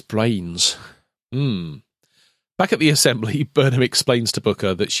 Back at the assembly, Burnham explains to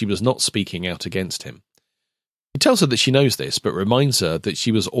Booker that she was not speaking out against him. He tells her that she knows this, but reminds her that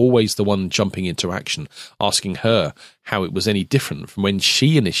she was always the one jumping into action, asking her how it was any different from when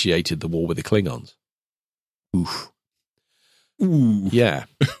she initiated the war with the Klingons. Oof. Ooh. Yeah.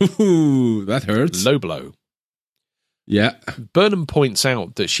 Ooh, that hurts. Low blow. Yeah. Burnham points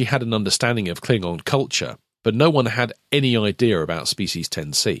out that she had an understanding of Klingon culture, but no one had any idea about Species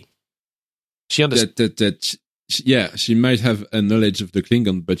 10C. She understands. She might have a knowledge of the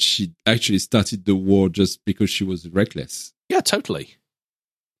Klingon, but she actually started the war just because she was reckless. Yeah, totally.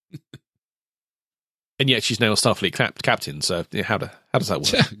 And yet she's now a Starfleet captain, so how does that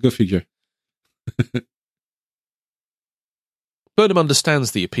work? Yeah, go figure. Burnham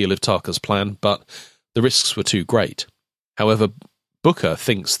understands the appeal of Tarka's plan, but the risks were too great. However, Booker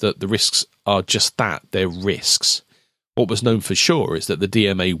thinks that the risks are just that, they're risks. What was known for sure is that the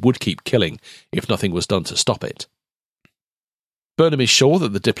DMA would keep killing if nothing was done to stop it. Burnham is sure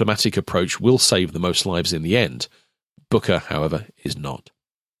that the diplomatic approach will save the most lives in the end. Booker, however, is not.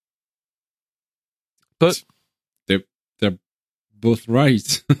 But they're both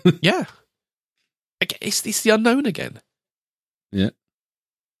right. Yeah. It's the unknown again. Yeah.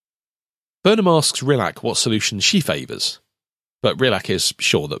 Burnham asks Rilak what solution she favours, but Rilak is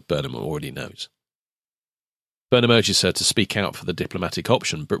sure that Burnham already knows. Burnham urges her to speak out for the diplomatic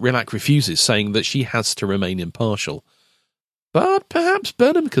option, but Rilak refuses, saying that she has to remain impartial. But perhaps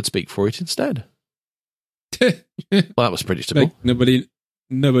Burnham could speak for it instead. Well, that was predictable. Like,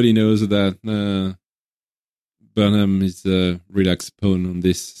 nobody knows that Burnham is Rilak's pawn on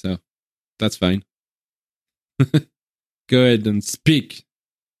this, so that's fine. Go ahead and speak.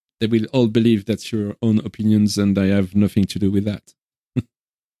 They will all believe that's your own opinions, and I have nothing to do with that.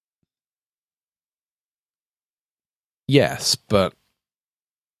 yes, but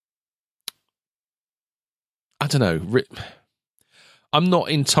I don't know. I'm not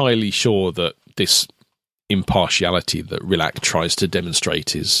entirely sure that this impartiality that Rilak tries to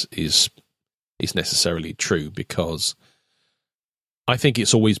demonstrate is necessarily true, because I think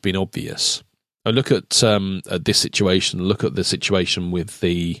it's always been obvious. I look at this situation. Look at the situation with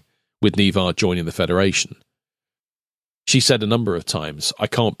Nivar joining the Federation. She said a number of times, "I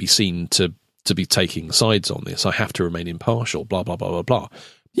can't be seen to be taking sides on this. I have to remain impartial." Blah blah blah blah blah.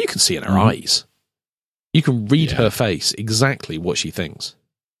 You can see in her eyes. You can read her face exactly what she thinks.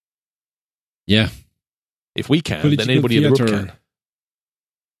 Yeah. If we can, then anybody in the room can.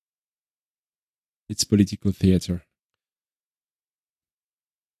 It's political theater.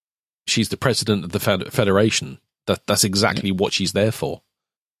 She's the president of the Federation. That's exactly what she's there for.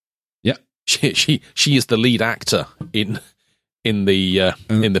 Yeah. She is the lead actor in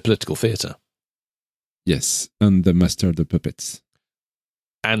the political theatre. Yes, and the master of the puppets.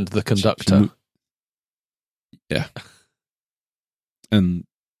 And the conductor. Yeah. And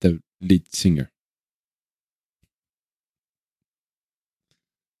the lead singer.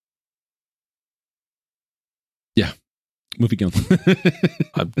 Yeah. Moving on.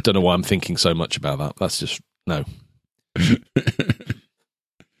 I don't know why I'm thinking so much about that. That's just, no.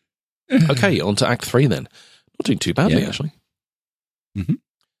 Okay, on to Act 3 then. Not doing too badly, actually. Mm-hmm.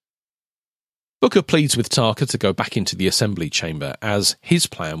 Booker pleads with Tarka to go back into the assembly chamber, as his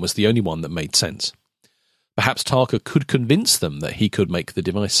plan was the only one that made sense. Perhaps Tarka could convince them that he could make the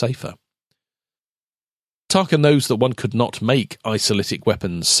device safer. Tarka knows that one could not make isolytic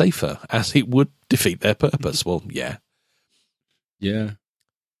weapons safer, as it would defeat their purpose. Well, yeah. Yeah.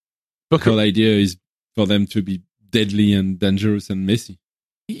 Booker, the whole idea is for them to be deadly and dangerous and messy.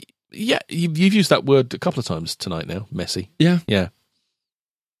 Yeah, you've used that word a couple of times tonight now, messy. Yeah. Yeah.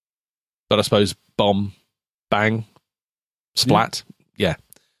 But I suppose bomb, bang, splat, yeah.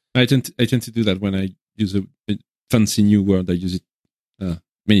 I tend to do that when I use a fancy new word. I use it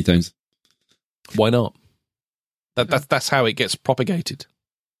many times. Why not? That's how it gets propagated.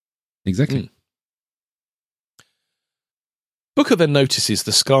 Exactly. Booker then notices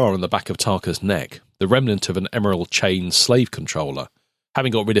the scar on the back of Tarka's neck, the remnant of an Emerald Chain slave controller,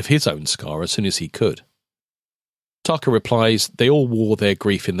 having got rid of his own scar as soon as he could. Tarka replies they all wore their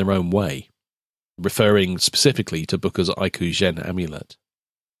grief in their own way, referring specifically to Booker's Aiku-Gen amulet.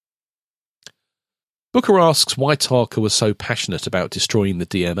 Booker asks why Tarka was so passionate about destroying the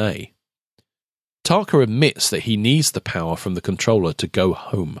DMA. Tarka admits that he needs the power from the controller to go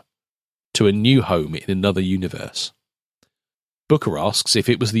home, to a new home in another universe. Booker asks if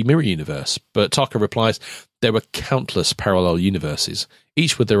it was the mirror universe, but Tarka replies there were countless parallel universes,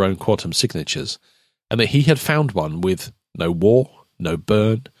 each with their own quantum signatures, and that he had found one with no war, no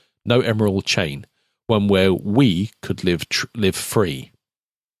burn, no Emerald Chain, one where we could live free.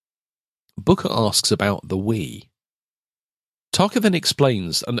 Booker asks about the we. Tarka then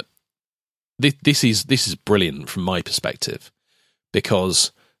explains, and this is brilliant from my perspective,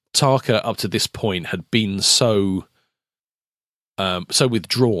 because Tarka up to this point had been so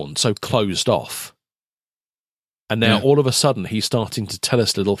withdrawn, so closed off. And now all of a sudden he's starting to tell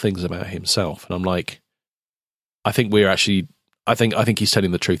us little things about himself. And I'm like, I think he's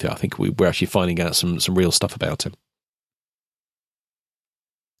telling the truth here. I think we're actually finding out some real stuff about him.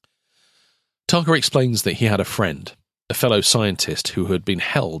 Tarka explains that he had a friend, a fellow scientist who had been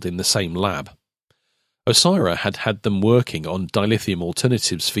held in the same lab. Osira had them working on dilithium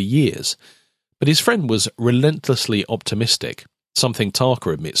alternatives for years, but his friend was relentlessly optimistic, something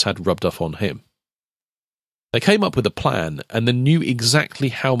Tarka admits had rubbed off on him. They came up with a plan and then knew exactly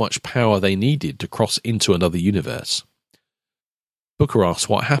how much power they needed to cross into another universe. Booker asks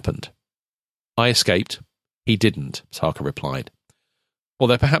what happened. I escaped. He didn't, Tarka replied. Or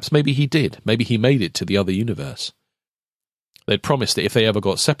then perhaps maybe he did. Maybe he made it to the other universe. They'd promised that if they ever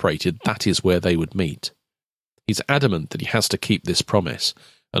got separated, that is where they would meet. He's adamant that he has to keep this promise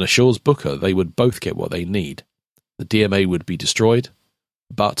and assures Booker they would both get what they need. The DMA would be destroyed,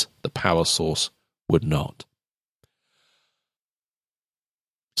 but the power source would not.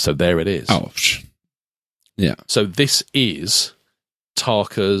 So there it is. Ouch. Yeah. So this is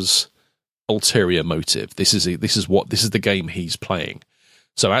Tarka's ulterior motive. This is the game he's playing.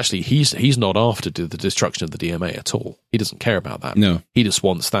 So actually, he's not after the destruction of the DMA at all. He doesn't care about that. No. He just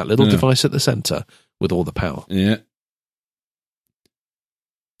wants that little device at the center with all the power. Yeah.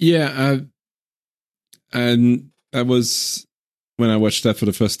 Yeah. And I was, when I watched that for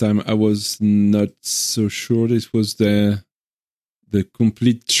the first time, I was not so sure this was the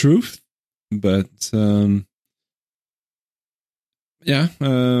complete truth, but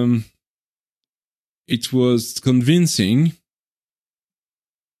it was convincing,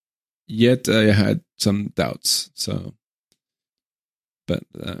 yet I had some doubts. So, but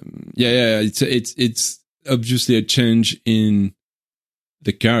it's obviously a change in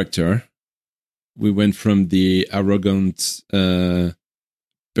the character. We went from the arrogant person,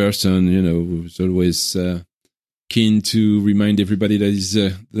 who's always keen to remind everybody that he's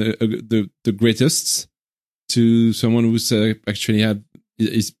the greatest, to someone who's actually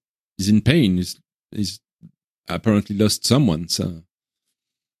is in pain. Is apparently lost someone. So,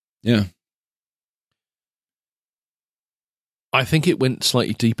 yeah. I think it went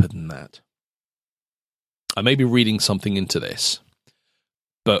slightly deeper than that. I may be reading something into this,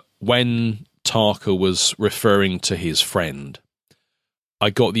 but when Tarka was referring to his friend,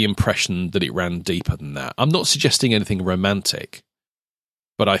 I got the impression that it ran deeper than that. I'm not suggesting anything romantic,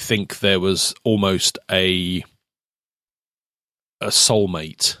 but I think there was almost a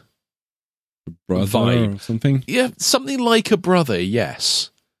soulmate brother vibe. Or something. Yeah, something like a brother, yes.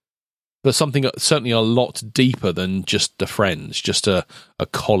 But something certainly a lot deeper than just a friend, just a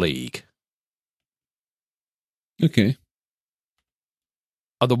colleague. Okay.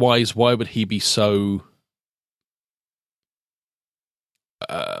 Otherwise, why would he be so...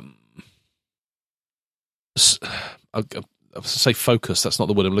 I'll say focused, that's not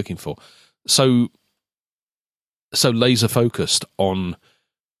the word I'm looking for. So laser focused on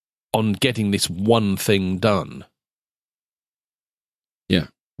getting this one thing done. Yeah.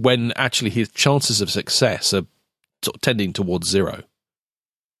 When actually his chances of success are sort of tending towards zero.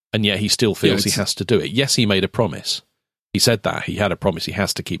 And yet he still feels he has to do it. Yes, he made a promise. He said that. He had a promise. He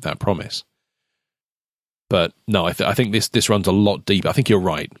has to keep that promise. But no, I think this runs a lot deeper. I think you're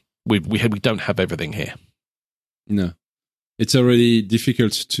right. We don't have everything here. No. It's already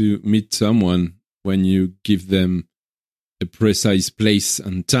difficult to meet someone when you give them a precise place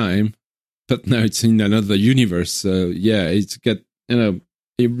and time, but now it's in another universe. So yeah, it's got,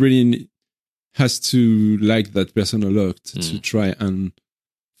 it really has to like that person a lot to try and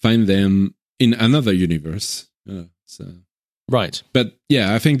find them in another universe. So right. But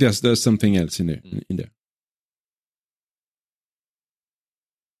yeah, I think there's something else in there.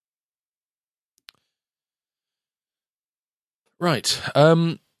 Right.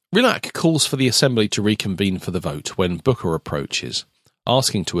 Rilak calls for the assembly to reconvene for the vote when Booker approaches,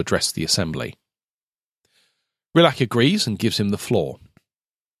 asking to address the assembly. Rilak agrees and gives him the floor.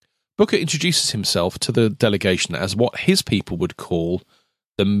 Booker introduces himself to the delegation as what his people would call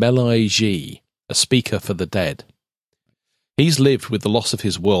the Melai-Ji, a speaker for the dead. He's lived with the loss of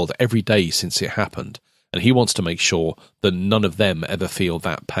his world every day since it happened, and he wants to make sure that none of them ever feel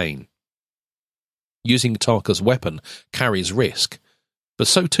that pain. Using Tarka's weapon carries risk, but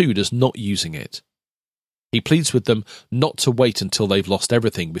so too does not using it. He pleads with them not to wait until they've lost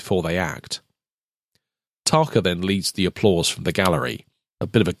everything before they act. Tarka then leads the applause from the gallery, a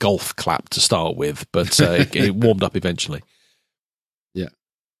bit of a golf clap to start with, but it warmed up eventually. Yeah.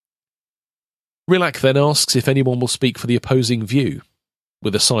 Rilak then asks if anyone will speak for the opposing view,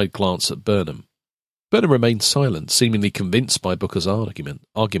 with a side glance at Burnham. Burnham remains silent, seemingly convinced by Booker's argument.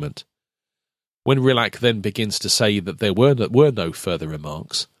 When Rilak then begins to say that there were no further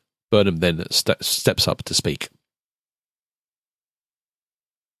remarks, Burnham then steps up to speak.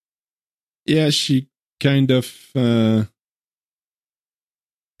 Yeah, she kind of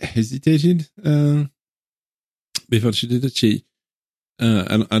hesitated before she did it.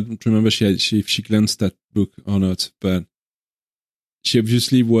 I don't remember if she glanced at book or not, but she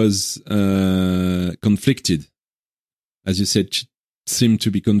obviously was conflicted. As you said, she seemed to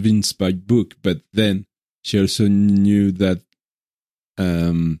be convinced by book, but then she also knew that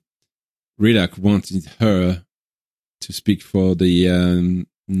Rilak wanted her to speak for the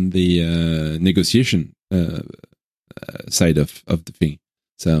negotiation side of the thing.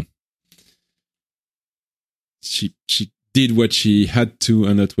 So she did what she had to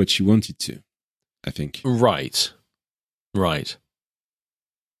and not what she wanted to, I think. Right.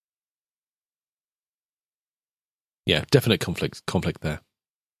 Yeah, definite conflict there.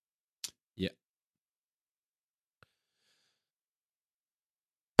 Yeah.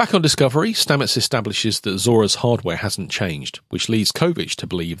 Back on Discovery, Stamets establishes that Zora's hardware hasn't changed, which leads Kovich to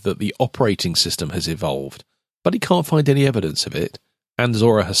believe that the operating system has evolved, but he can't find any evidence of it, and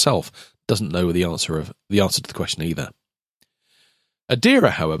Zora herself doesn't know the answer to the question either.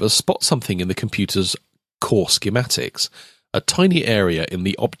 Adira, however, spots something in the computer's core schematics, a tiny area in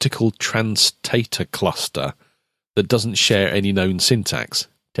the optical translator cluster that doesn't share any known syntax.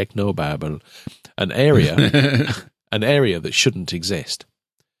 Technobabble. An area that shouldn't exist.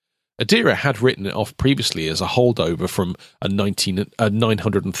 Adira had written it off previously as a holdover from a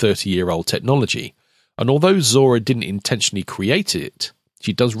 930-year-old technology, And although Zora didn't intentionally create it,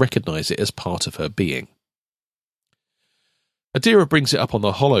 she does recognise it as part of her being. Adira brings it up on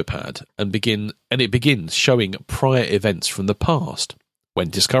the holopad and it begins showing prior events from the past, when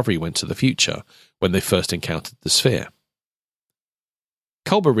Discovery went to the future, when they first encountered the sphere.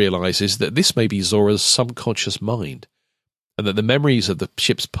 Culber realises that this may be Zora's subconscious mind, and that the memories of the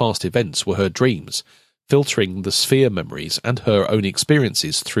ship's past events were her dreams, filtering the sphere memories and her own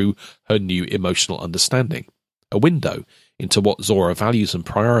experiences through her new emotional understanding, a window into what Zora values and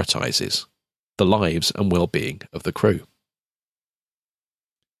prioritises, the lives and well-being of the crew.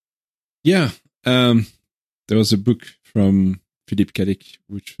 Yeah, there was a book from Philip K. Dick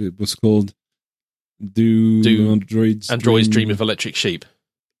which was called Do Androids Dream of Electric Sheep?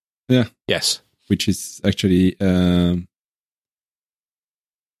 Yeah. Yes. Which is actually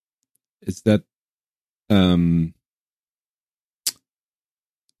it's that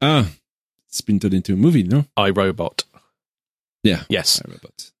it's been turned into a movie, no? iRobot. Yeah. Yes.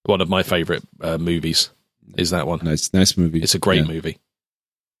 iRobot. One of my favourite movies is that one. Nice movie. It's a great movie.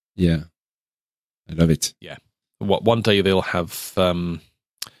 Yeah. I love it. Yeah. One day they'll have what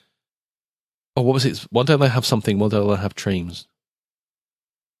was it? One day they'll have something, one day they'll have dreams.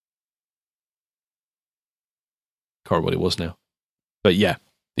 Can't remember what it was now. But yeah,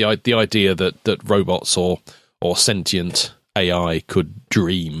 the idea that robots or sentient AI could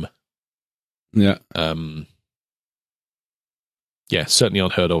dream. Yeah. Yeah, certainly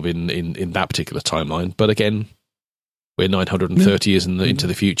unheard of in that particular timeline. But again, we're 930 years into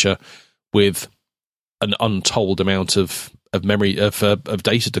the future with an untold amount of memory of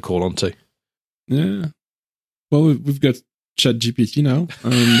data to call onto. Yeah. Well, we've got ChatGPT now,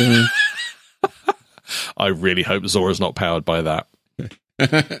 and I really hope Zora's not powered by that.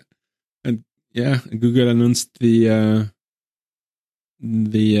 And yeah, Google announced the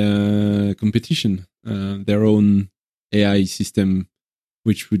competition, their own AI system,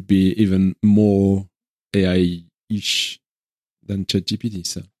 which would be even more AI-ish than ChatGPT.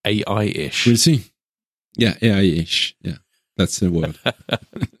 So AI-ish. We'll see. Yeah, AI-ish. Yeah, that's the word.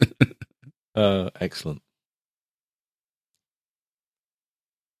 Excellent.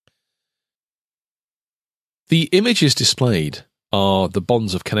 The images displayed are the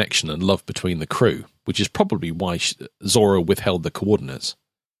bonds of connection and love between the crew, which is probably why Zora withheld the coordinates.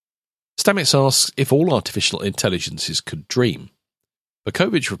 Stamets asks if all artificial intelligences could dream.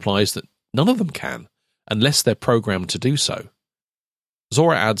 Vukovic replies that none of them can, unless they're programmed to do so.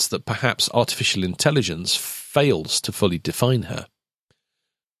 Zora adds that perhaps artificial intelligence fails to fully define her.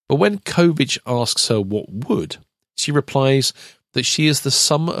 But when Kovic asks her what would, she replies that she is the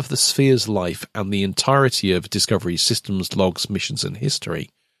sum of the sphere's life and the entirety of Discovery's systems, logs, missions, and history,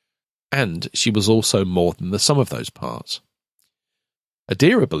 and she was also more than the sum of those parts.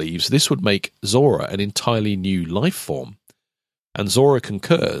 Adira believes this would make Zora an entirely new life form, and Zora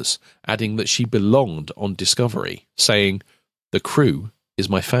concurs, adding that she belonged on Discovery, saying, "The crew is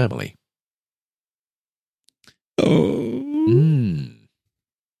my family." Oh.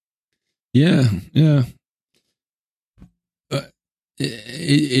 Yeah.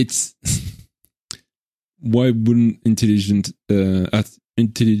 It's why wouldn't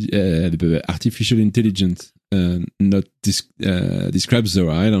artificial intelligence not describe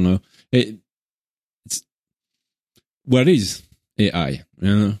Zora? I don't know. It's what is AI?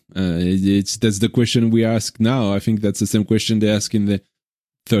 You know, that's the question we ask now. I think that's the same question they ask in the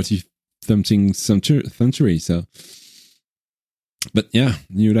 30-something century. So, but yeah,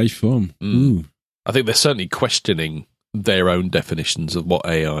 new life form. Ooh. I think they're certainly questioning their own definitions of what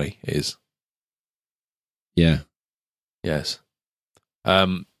AI is. Yeah. Yes.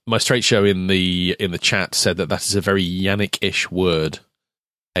 My straight show in the chat said that is a very Yannick-ish word.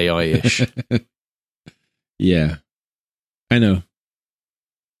 AI-ish. Yeah. I know.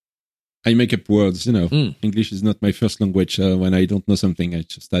 I make up words, you know. English is not my first language. When I don't know something, I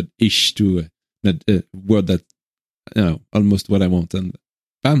just add ish to a word that, you know, almost what I want. And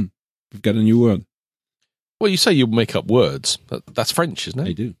bam, we've got a new word. Well, you say you make up words. That's French, isn't it?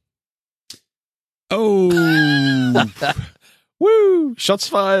 I do. Oh. Woo! Shots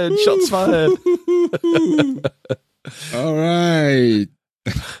fired! Shots fired! All right.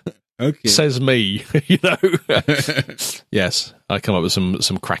 Okay. Says me, you know. Yes, I come up with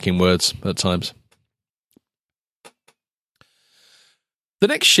some cracking words at times. The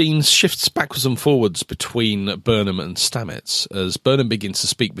next scene shifts backwards and forwards between Burnham and Stamets as Burnham begins to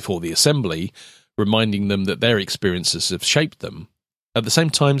speak before the assembly, reminding them that their experiences have shaped them. At the same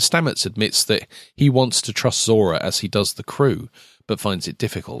time, Stamets admits that he wants to trust Zora as he does the crew, but finds it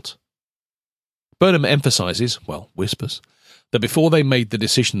difficult. Burnham emphasises, whispers, that before they made the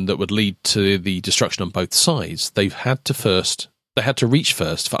decision that would lead to the destruction on both sides, they had to reach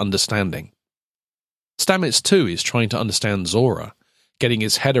first for understanding. Stamets too is trying to understand Zora, getting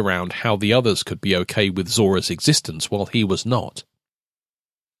his head around how the others could be okay with Zora's existence while he was not.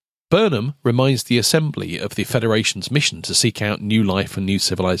 Burnham reminds the Assembly of the Federation's mission to seek out new life and new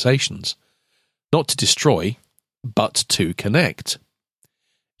civilizations, not to destroy, but to connect.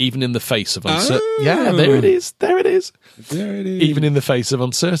 Even in the face of uncertainty. Yeah, there it is. Even in the face of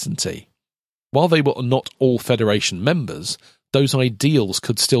uncertainty. While they were not all Federation members, those ideals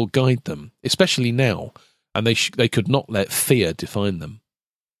could still guide them, especially now, and they could not let fear define them.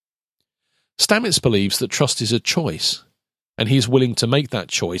 Stamets believes that trust is a choice, and he is willing to make that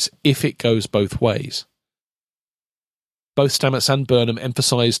choice if it goes both ways. Both Stamets and Burnham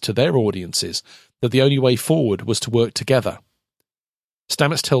emphasized to their audiences that the only way forward was to work together.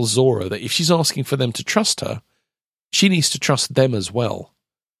 Stamets tells Zora that if she's asking for them to trust her, she needs to trust them as well,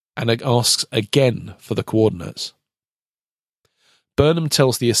 and asks again for the coordinates. Burnham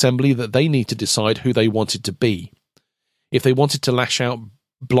tells the Assembly that they need to decide who they wanted to be, if they wanted to lash out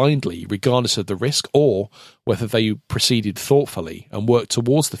blindly regardless of the risk, or whether they proceeded thoughtfully and worked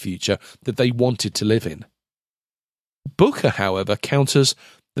towards the future that they wanted to live in. Booker, however, counters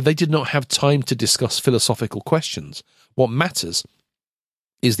that they did not have time to discuss philosophical questions. What matters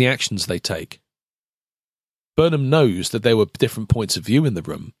is the actions they take. Burnham knows that there were different points of view in the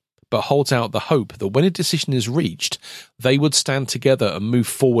room, but holds out the hope that when a decision is reached, they would stand together and move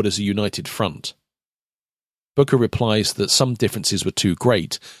forward as a united front. Booker replies that some differences were too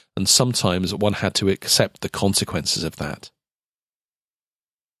great, and sometimes one had to accept the consequences of that.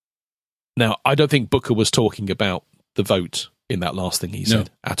 Now, I don't think Booker was talking about the vote in that last thing he said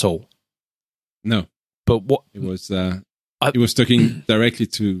at all. No. But what it was, he was talking directly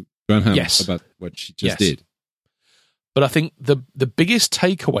to Burnham about what she just did. But I think the biggest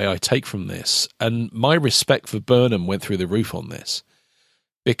takeaway I take from this, and my respect for Burnham went through the roof on this,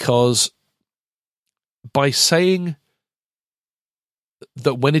 because by saying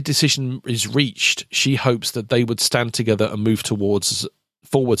that when a decision is reached, she hopes that they would stand together and move forwards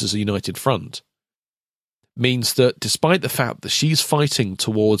as a united front, means that despite the fact that she's fighting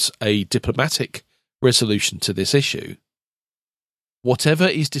towards a diplomatic resolution to this issue, whatever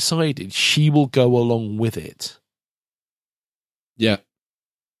is decided, she will go along with it. Yeah.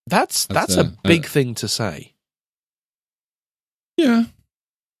 That's a big thing to say. Yeah.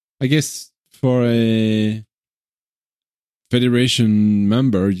 I guess for a Federation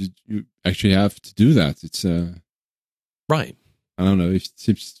member, you actually have to do that. It's right. I don't know if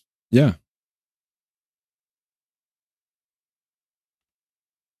it's yeah.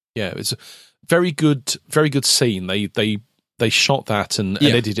 Yeah, it's a very good scene. They shot that and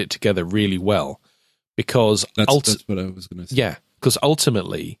edited it together really well, because that's what I was going to say. Yeah, because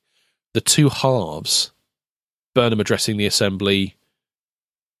ultimately the two halves, Burnham addressing the Assembly,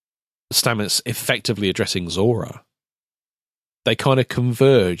 Stamets effectively addressing Zora, they kind of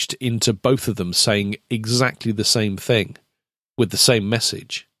converged into both of them saying exactly the same thing with the same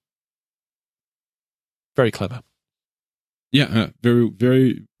message. Very clever. Yeah, very,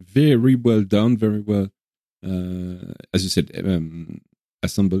 very, very well done. Very well, as you said,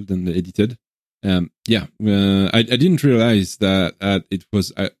 assembled and edited. I didn't realize that it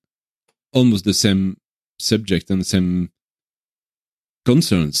was almost the same subject and the same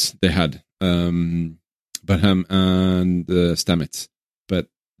concerns they had, Burnham and Stamets. But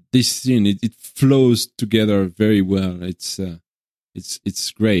this scene, it flows together very well. It's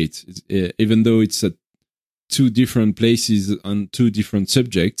great. Even though it's at two different places on two different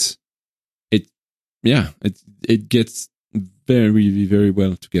subjects, it gets very, very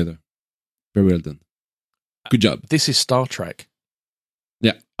well together. Very well done. Good job. This is Star Trek.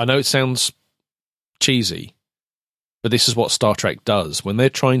 Yeah. I know it sounds cheesy, but this is what Star Trek does. When they're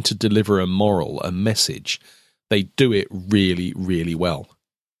trying to deliver a moral, a message, they do it really, really well.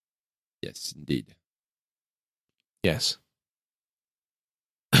 Yes, indeed. Yes.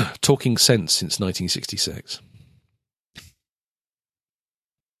 Talking sense since 1966.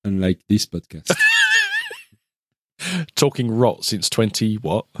 Unlike this podcast. Talking rot since 2019?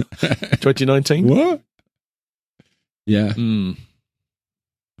 What? Yeah.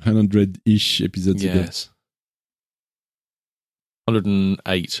 100-ish episodes ago. Yes.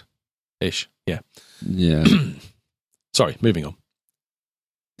 108-ish. Yeah. Yeah. Sorry, moving on.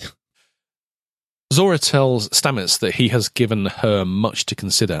 Zora tells Stamets that he has given her much to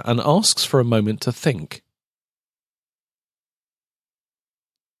consider and asks for a moment to think.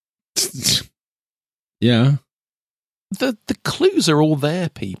 Yeah. The clues are all there,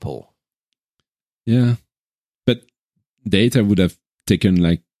 people. Yeah. But data would have taken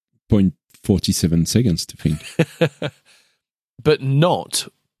like 0.47 seconds to think. But not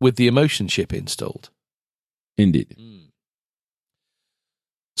with the emotion chip installed. Indeed.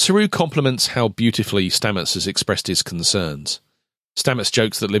 Saru compliments how beautifully Stamets has expressed his concerns. Stamets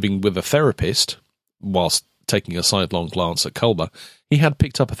jokes that living with a therapist, whilst taking a sidelong glance at Culber, he had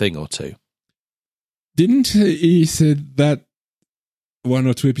picked up a thing or two. Didn't he say that 1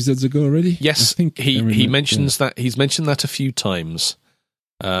 or 2 episodes ago already? Yes, I think he mentions that. He's mentioned that a few times.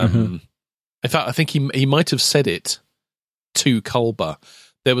 In fact, I think he might have said it to Culber.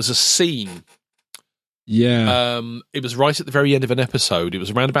 There was a scene. Yeah. It was right at the very end of an episode. It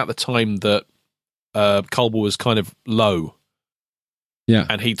was around about the time that Culber was kind of low. Yeah.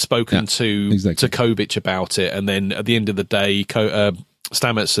 And he'd spoken to Kovic about it, and then at the end of the day,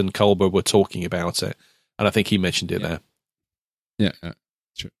 Stamets and Culber were talking about it, and I think he mentioned it there. Yeah,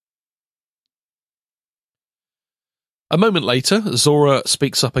 true. A moment later, Zora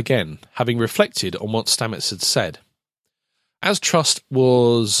speaks up again, having reflected on what Stamets had said. As trust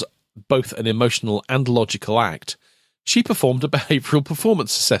was both an emotional and logical act, she performed a behavioural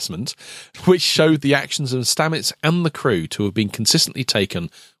performance assessment, which showed the actions of Stamets and the crew to have been consistently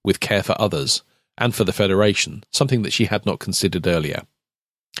taken with care for others, and for the Federation, something that she had not considered earlier.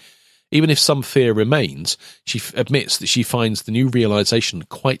 Even if some fear remains, she admits that she finds the new realisation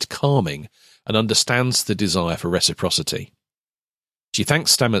quite calming and understands the desire for reciprocity. She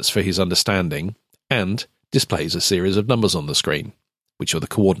thanks Stamets for his understanding and displays a series of numbers on the screen, which are the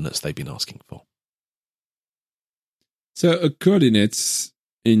coordinates they've been asking for. So coordinates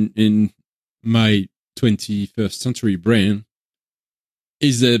in my 21st century brain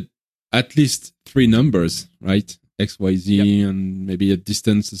is at least 3 numbers, right? X, Y, Z, yep. And maybe a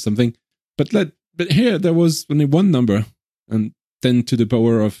distance or something. But here there was only 1 number and 10 to the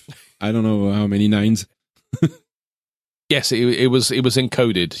power of I don't know how many 9s. Yes, it was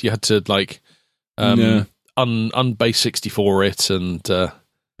encoded. You had to like unbase 64 it and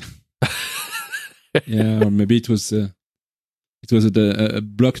yeah, or maybe it was a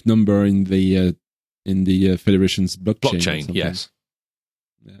block number in the Federation's blockchain. Yes.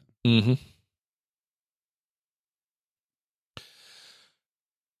 Yeah. Mm-hmm.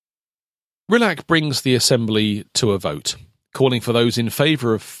 Rilak brings the assembly to a vote, calling for those in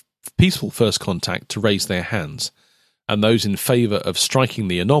favour of peaceful first contact to raise their hands, and those in favour of striking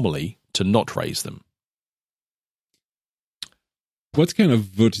the anomaly to not raise them. What kind of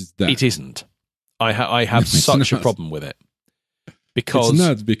vote is that? It isn't. I have such a problem with it. Because it's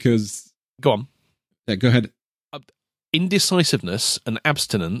not, because... Go on. Yeah, go ahead. Indecisiveness and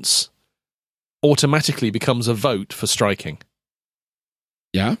abstinence automatically becomes a vote for striking.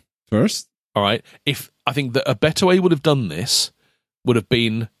 Yeah, first. All right. I think that a better way would have done this would have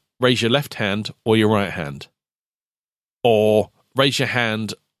been raise your left hand or your right hand. Or raise your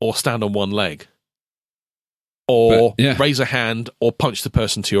hand or stand on one leg. Or raise a hand or punch the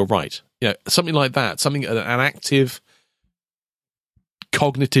person to your right. You know, something like that. Something, an active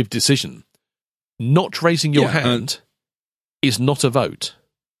cognitive decision. Not raising your hand is not a vote.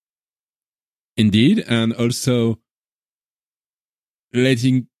 Indeed. And also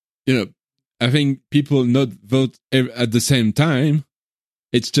letting, having people not vote at the same time.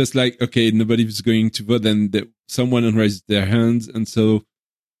 It's just like, okay, nobody's going to vote, then someone raises their hands. And so,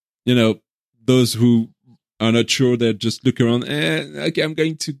 those who are not sure, they just look around, okay, I'm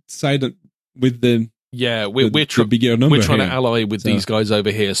going to side with the bigger number. We're trying to ally with these guys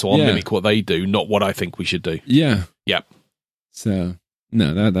over here, so I'll mimic what they do, not what I think we should do. Yeah. Yep. So,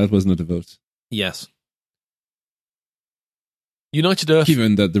 no, that was not a vote. Yes. United Earth...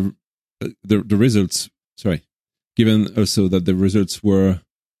 Given that the results... Sorry. Given also that the results were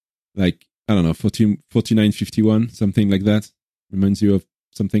like, I don't know, 49-51, something like that. Reminds you of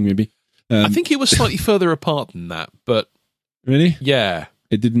something maybe? I think it was slightly further apart than that, but... Really? Yeah.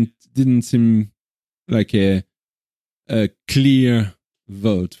 It didn't seem like a clear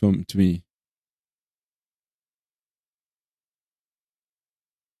vote to me.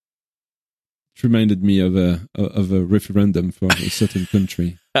 It reminded me of a referendum for a certain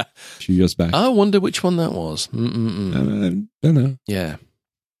country a few years back. I wonder which one that was. I don't know. Yeah.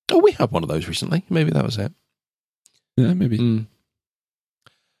 Oh, we had one of those recently. Maybe that was it. Yeah, maybe.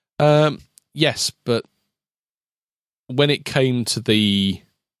 Yes, but when it came to the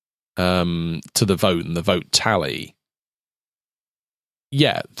vote and the vote tally,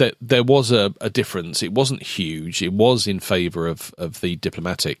 there was a difference. It wasn't huge. It was in favour of the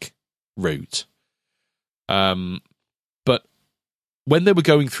diplomatic route. But when they were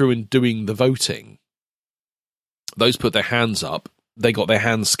going through and doing the voting, those put their hands up. They got their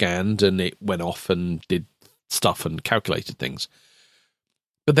hands scanned, and it went off and did stuff and calculated things.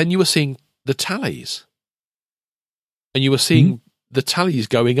 But then you were seeing the tallies. And you were seeing the tallies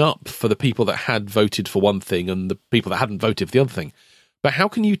going up for the people that had voted for one thing and the people that hadn't voted for the other thing. But how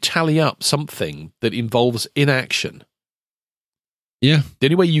can you tally up something that involves inaction? Yeah. The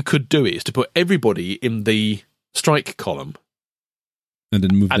only way you could do it is to put everybody in the strike column and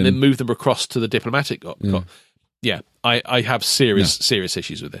then move them across to the diplomatic column. Yeah, I have serious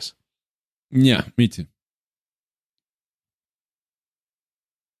issues with this. Yeah, me too.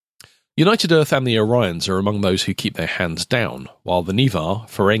 United Earth and the Orions are among those who keep their hands down, while the Nivar,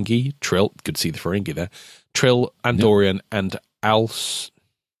 Ferengi, Trill, good to see the Ferengi there, Trill, Andorian, and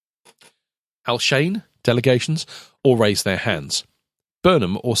Alshane delegations all raise their hands.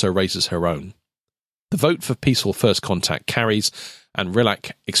 Burnham also raises her own. The vote for peaceful first contact carries, and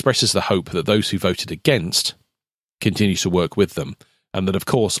Rilak expresses the hope that those who voted against continue to work with them, and that, of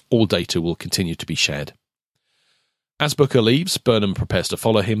course, all data will continue to be shared. As Booker leaves, Burnham prepares to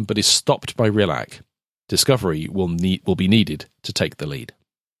follow him, but is stopped by Rilak. Discovery will be needed to take the lead.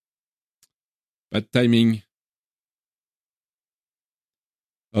 Bad timing.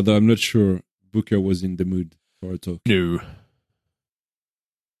 Although I'm not sure Booker was in the mood for a talk. No.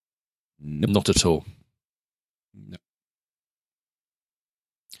 Not at all. No.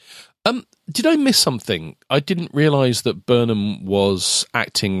 Did I miss something? I didn't realise that Burnham was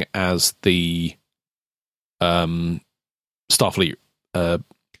acting as the Starfleet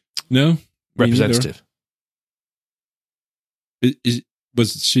representative.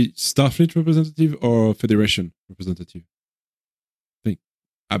 Was she Starfleet representative or Federation representative?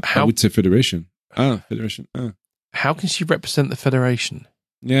 I would say Federation. Federation. How can she represent the Federation?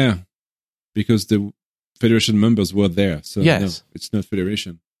 Yeah, because the Federation members were there. So yes. No, it's not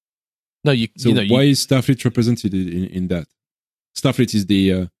Federation. No, why is Starfleet represented in that? Starfleet is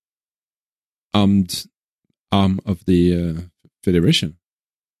the armed arm of the Federation.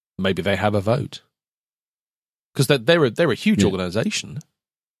 Maybe they have a vote because they're a huge organization.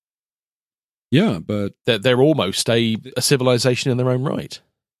 Yeah, but they're almost a civilization in their own right.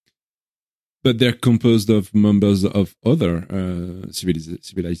 But they're composed of members of other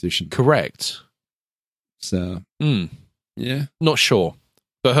civilizations. Correct. So, yeah, not sure,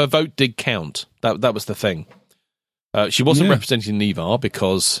 but her vote did count. That was the thing. She wasn't representing Nivar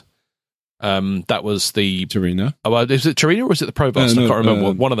because that was the Tarina. Oh, is it Tarina or was it the Provost? I can't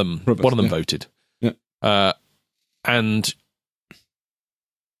remember. One of them. Provost, one of them voted. Yeah. And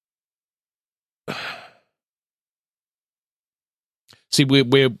see,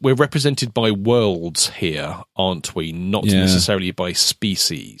 we're represented by worlds here, aren't we? Not necessarily by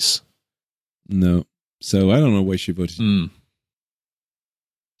species. No. So I don't know why she voted.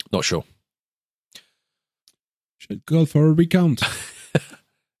 Not sure. Should call for a recount.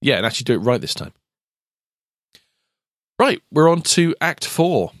 Yeah, and actually do it right this time. Right, we're on to Act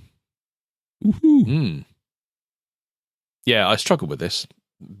 4. Woohoo. Yeah, I struggled with this.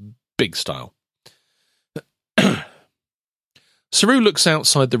 Big style. Saru looks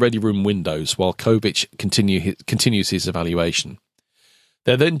outside the ready room windows while Kovich continues his evaluation.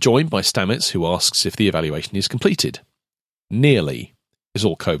 They're then joined by Stamets, who asks if the evaluation is completed. Nearly, is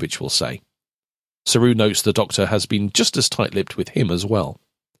all Kovich will say. Saru notes the Doctor has been just as tight-lipped with him as well.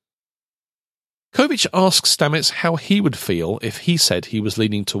 Kovich asks Stamets how he would feel if he said he was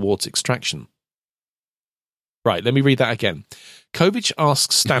leaning towards extraction. Right, let me read that again. Kovich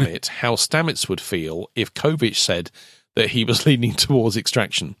asks Stamets how Stamets would feel if Kovich said that he was leaning towards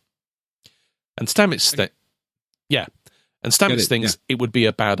extraction. And Stamets thinks it would be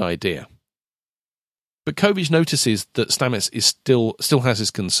a bad idea. But Kovich notices that Stamets is still has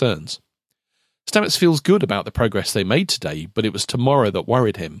his concerns. Stamets feels good about the progress they made today, but it was tomorrow that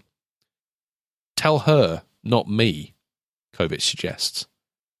worried him. Tell her, not me, Kovich suggests.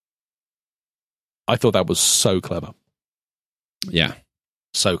 I thought that was so clever. Yeah.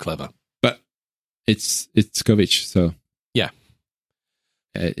 So clever. But it's Kovich, so yeah.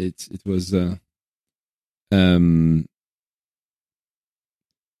 It was it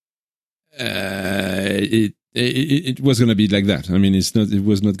was going to be like that. I mean, it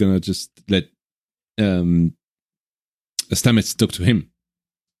was not going to just let Stamets talk to him,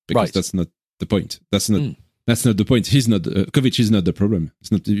 because that's not the point. That's not the point. He's not Kovich is not the problem.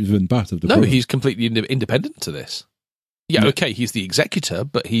 It's not even part of the problem. No, he's completely independent to this. Yeah, okay, he's the executor,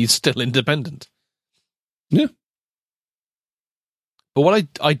 but he's still independent. Yeah. But what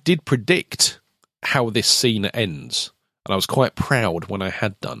I did predict how this scene ends, and I was quite proud when I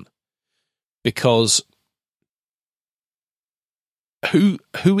had done, because who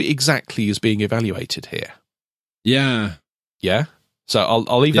exactly is being evaluated here? Yeah. Yeah? So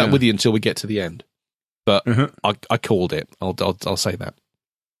I'll leave that with you until we get to the end. But I called it. I'll say that.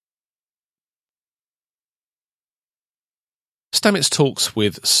 Stamets talks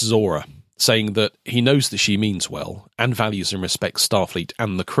with Zora, saying that he knows that she means well and values and respects Starfleet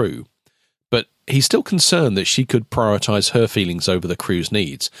and the crew, but he's still concerned that she could prioritise her feelings over the crew's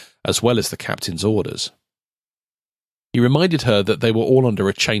needs, as well as the captain's orders. He reminded her that they were all under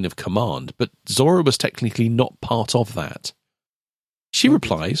a chain of command, but Zora was technically not part of that. She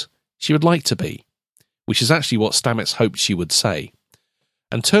replies she would like to be, which is actually what Stamets hoped she would say,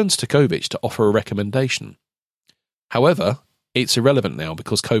 and turns to Kovich to offer a recommendation. However, it's irrelevant now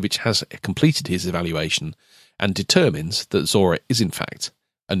because Kovich has completed his evaluation and determines that Zora is in fact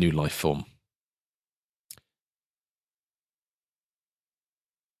a new life form.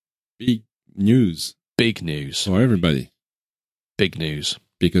 Big news. Big news. For everybody. Big news.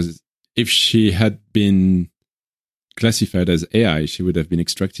 Because if she had been classified as AI, she would have been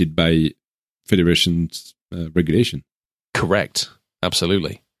extracted by Federation's regulation. Correct.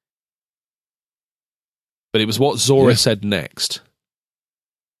 Absolutely. But it was what Zora said next.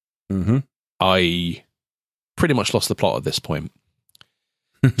 I pretty much lost the plot at this point.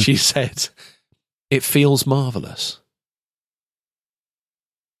 She said, "It feels marvellous."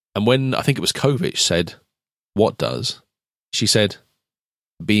 And when I think it was Kovich said, "What does?" she said,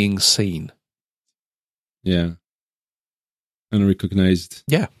 "Being seen." Yeah. Unrecognized.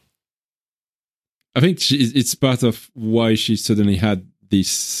 Yeah. I think it's part of why she suddenly had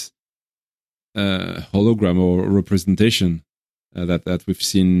this hologram or representation that we've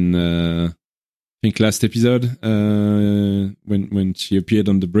seen. I think last episode when she appeared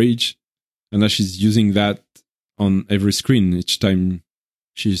on the bridge, and now she's using that on every screen each time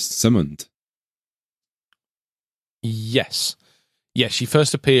she's summoned. Yes. Yes, she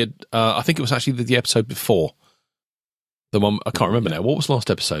first appeared, I think it was actually the episode before. The one, I can't remember now. What was last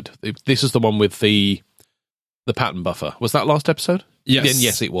episode? This is the one with the pattern buffer. Was that last episode? Yes. Then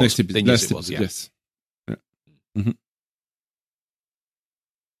yes, it was. Then yes, it was, yeah. Yes. Yeah. Mm-hmm.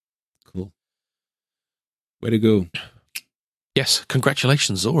 Cool. Way to go. Yes,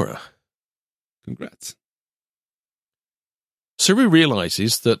 congratulations, Zora. Congrats. Saru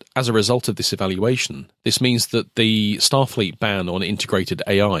realises that as a result of this evaluation, this means that the Starfleet ban on integrated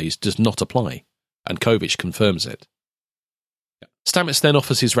AIs does not apply, and Kovich confirms it. Yeah. Stamets then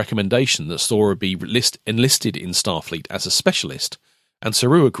offers his recommendation that Zora be enlisted in Starfleet as a specialist, and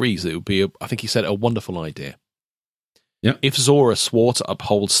Saru agrees that it would be, I think he said, a wonderful idea. Yeah. If Zora swore to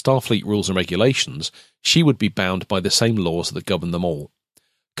uphold Starfleet rules and regulations, she would be bound by the same laws that govern them all.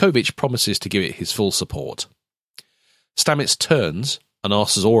 Kovich promises to give it his full support. Stamets turns and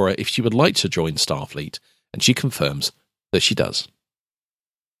asks Zora if she would like to join Starfleet, and she confirms that she does.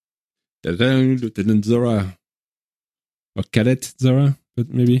 Lieutenant Zora. Or Cadet Zora, but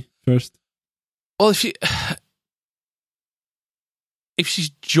maybe first. Well, if she's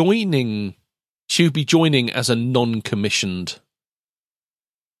joining, she would be joining as a non-commissioned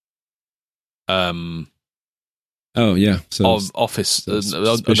oh, yeah. So office. I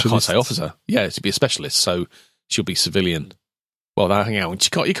can't say officer. Yeah, to be a specialist, so she'll be civilian. Well, now, hang on.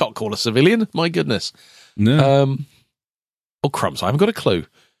 You can't call her civilian? My goodness. No. Oh, crumbs. I haven't got a clue.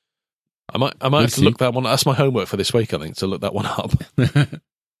 I might have to look that one. That's my homework for this week, I think, to look that one up.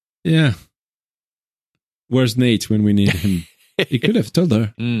 Yeah. Where's Nate when we need him? He could have told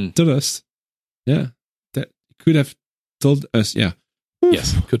her. Told us. Yeah. That could have told us. Yeah.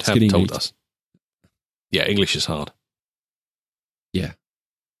 Yes, could have told Nate. us. Yeah, English is hard. Yeah.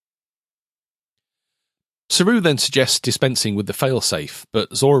 Saru then suggests dispensing with the failsafe,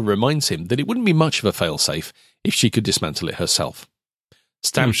 but Zora reminds him that it wouldn't be much of a failsafe if she could dismantle it herself.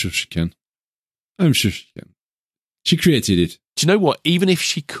 I'm sure she can. I'm sure she can. She created it. Do you know what? Even if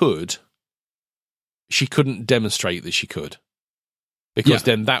she could, she couldn't demonstrate that she could. Because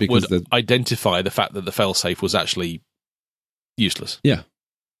then that would identify the fact that the failsafe was actually useless. Yeah.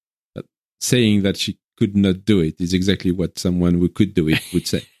 But saying that she could not do it is exactly what someone who could do it would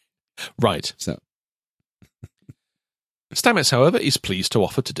say. Right. So. Stamets, however, is pleased to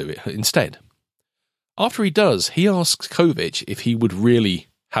offer to do it instead. After he does, he asks Kovich if he would really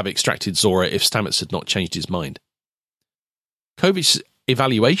have extracted Zora if Stamets had not changed his mind. Kovich's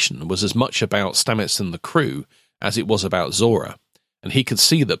evaluation was as much about Stamets and the crew as it was about Zora, and he could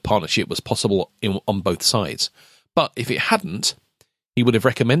see that partnership was possible on both sides. But if it hadn't, he would have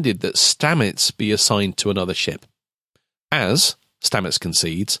recommended that Stamets be assigned to another ship. As, Stamets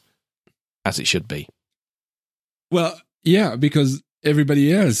concedes, as it should be. Well, yeah, because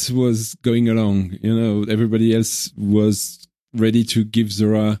everybody else was going along. You know, everybody else was ready to give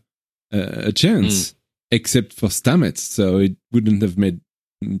Zora a chance, except for Stamets. So it wouldn't have made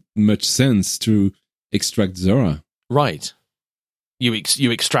much sense to extract Zora. Right. You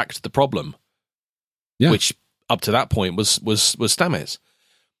extract the problem, which up to that point was Stamets.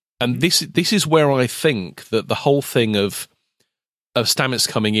 And this is where I think that the whole thing of Stamets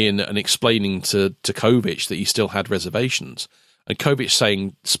coming in and explaining to Kovic that he still had reservations, and Kovic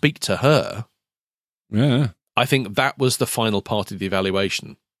saying, speak to her. Yeah. I think that was the final part of the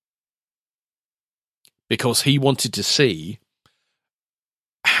evaluation. Because he wanted to see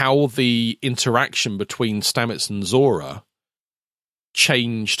how the interaction between Stamets and Zora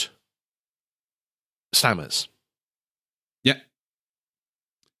changed Stamets. Yeah.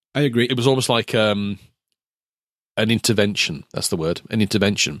 I agree. It was almost like an intervention. That's the word. An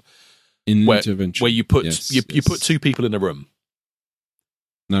intervention. Intervention. Where you put you put two people in a room.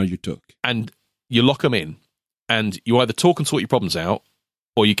 Now you talk. And you lock them in, and you either talk and sort your problems out,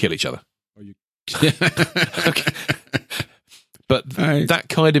 or you kill each other. Okay. But that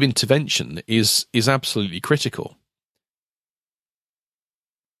kind of intervention is absolutely critical.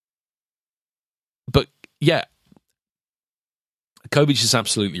 But yeah, Kovic is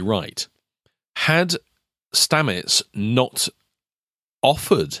absolutely right. Had Stamets not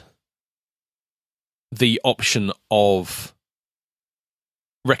offered the option of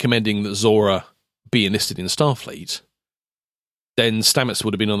recommending that Zora be enlisted in Starfleet, then Stamets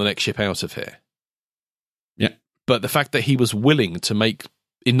would have been on the next ship out of here. Yeah. But the fact that he was willing to make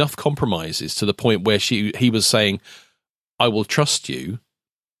enough compromises to the point where he was saying, I will trust you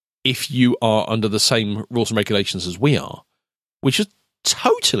if you are under the same rules and regulations as we are, which is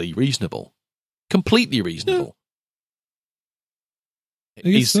totally reasonable. Completely reasonable. Yeah.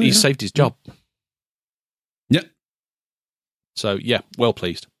 He's saved his job. Yeah. So, yeah, well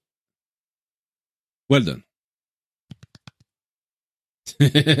pleased. Well done.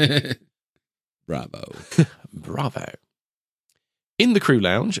 Bravo. Bravo. In the crew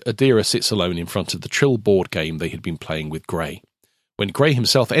lounge, Adira sits alone in front of the Trill board game they had been playing with Gray, when Gray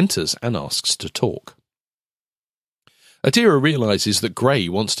himself enters and asks to talk. Adira realises that Gray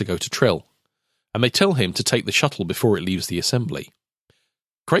wants to go to Trill, and they tell him to take the shuttle before it leaves the assembly.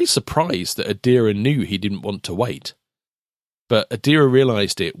 Gray's surprised that Adira knew he didn't want to wait, but Adira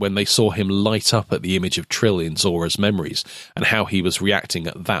realised it when they saw him light up at the image of Trill in Zora's memories and how he was reacting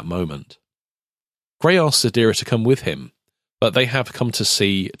at that moment. Gray asks Adira to come with him, but they have come to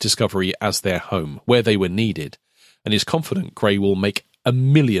see Discovery as their home, where they were needed, and is confident Gray will make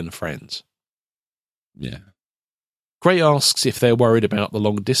 1,000,000 friends. Yeah. Gray asks if they're worried about the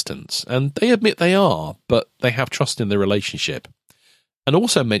long distance, and they admit they are, but they have trust in the relationship, and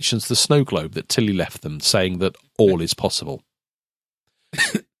also mentions the snow globe that Tilly left them, saying that all is possible.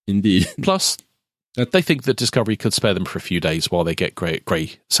 Indeed. Plus, they think that Discovery could spare them for a few days while they get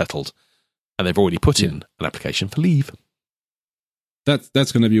Gray settled, and they've already put in an application for leave.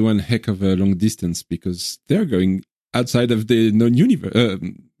 That's going to be one heck of a long distance, because they're going outside of the known universe,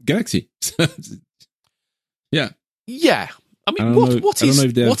 galaxy. Yeah. Yeah. I mean, what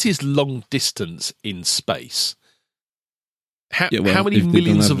is long distance in space? How many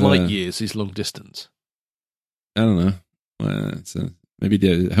millions of light years is long distance? I don't know. So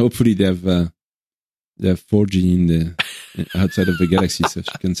maybe hopefully they have 4G in the outside of the galaxy, so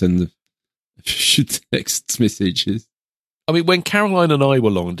she can send shoot text messages. I mean, when Caroline and I were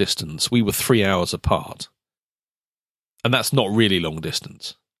long distance, we were 3 hours apart, and that's not really long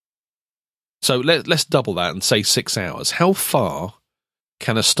distance. So let's double that and say 6 hours. How far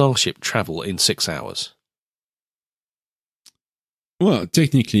can a starship travel in 6 hours? Well,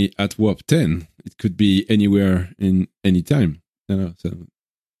 technically, at warp 10, it could be anywhere in any time.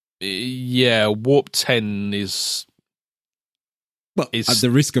 Yeah, warp 10 is... Well, at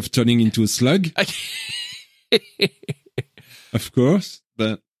the risk of turning into a slug. Of course,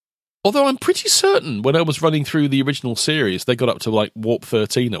 but... Although I'm pretty certain when I was running through the original series, they got up to like warp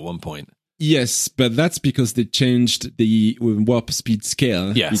 13 at one point. Yes, but that's because they changed the warp speed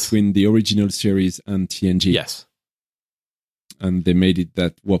scale between the original series and TNG. Yes. And they made it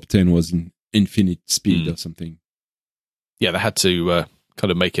that warp 10 was in infinite speed or something. Yeah, they had to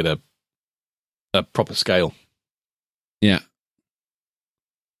kind of make it a proper scale. Yeah.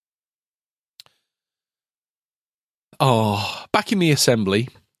 Oh, back in the assembly,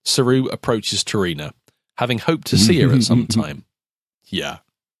 Saru approaches Tarina, having hoped to see her at some time. Yeah.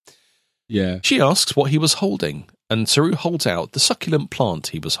 Yeah. She asks what he was holding, and Saru holds out the succulent plant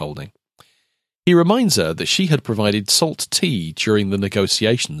he was holding. He reminds her that she had provided salt tea during the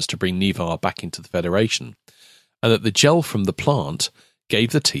negotiations to bring Ni'Var back into the Federation, and that the gel from the plant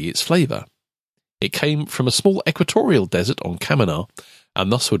gave the tea its flavour. It came from a small equatorial desert on Kaminar,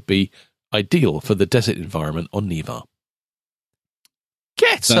 and thus would be ideal for the desert environment on Ni'Var.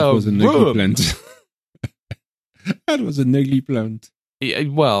 That was a compliment. That was an ugly plant.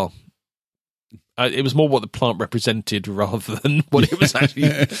 Well, it was more what the plant represented rather than what it was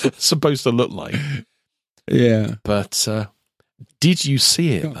actually supposed to look like. Yeah. But did you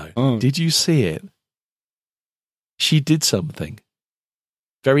see it, though? Oh. Did you see it? She did something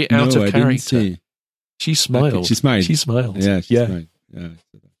very out of I character. didn't see. She smiled. Okay, she smiled. She smiled. Yeah, she smiled. Yeah.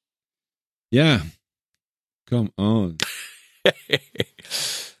 Yeah. Come on.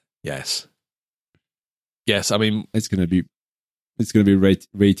 Yes. Yes, I mean... It's gonna be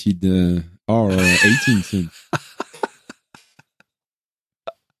rated R 18 soon.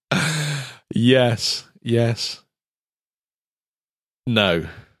 Yes. No.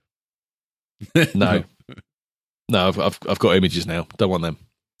 No. No, I've got images now. Don't want them.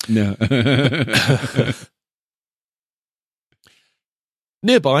 No.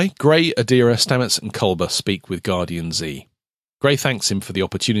 Nearby, Grey, Adira, Stamets, and Culber speak with Guardian Z. Grey thanks him for the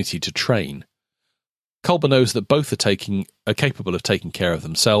opportunity to train. Culber knows that both are capable of taking care of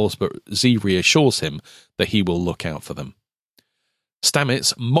themselves, but Z reassures him that he will look out for them.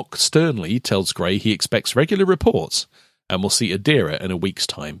 Stamets mock sternly tells Grey he expects regular reports and will see Adira in a week's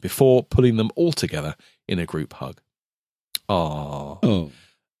time before pulling them all together in a group hug. Aww. Oh.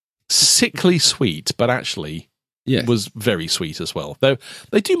 Sickly sweet, but actually was very sweet as well. Though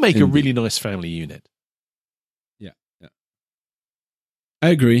they do make a really nice family unit. Yeah. I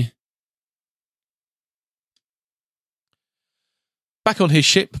agree. Back on his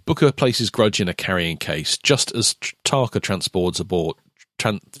ship, Booker places Grudge in a carrying case, just as Tarka transports aboard.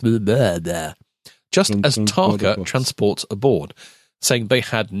 Transports aboard, saying they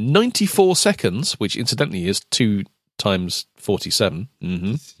had 94 seconds, which incidentally is 2 times 47,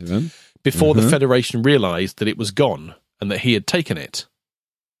 before the Federation realised that it was gone and that he had taken it,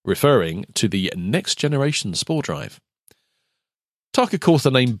 referring to the next generation spore drive. Tarka calls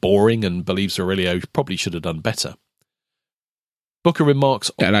the name boring and believes Aurelio probably should have done better. Booker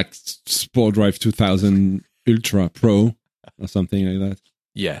remarks... Yeah, like Spore Drive 2000 Ultra Pro or something like that.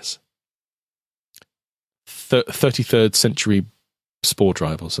 Yes. 33rd century Spore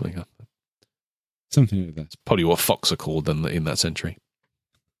Drive or something like that. Something like that. It's probably what Fox are called in that century.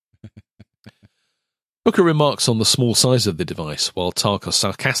 Booker remarks on the small size of the device, while Tarka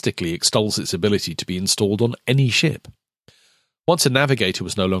sarcastically extols its ability to be installed on any ship. Once a navigator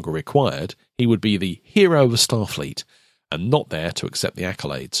was no longer required, he would be the hero of Starfleet, and not there to accept the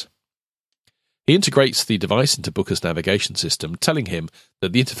accolades. He integrates the device into Booker's navigation system, telling him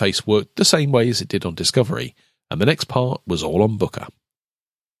that the interface worked the same way as it did on Discovery, and the next part was all on Booker.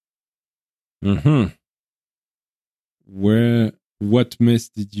 What mess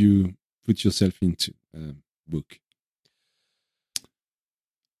did you put yourself into, Book?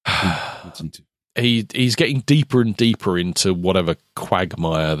 He's getting deeper and deeper into whatever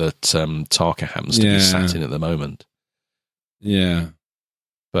quagmire that Tarka happens to be sat in at the moment. Yeah.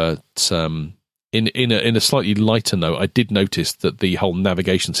 But in a slightly lighter note, I did notice that the whole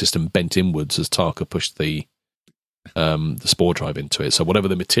navigation system bent inwards as Tarka pushed the spore drive into it. So whatever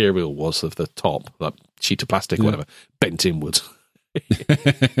the material was of the top, that sheet of plastic or whatever, bent inwards.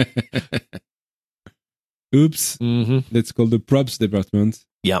 Oops. Let's call the props department.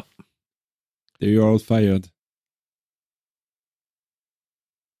 Yep. They're all fired.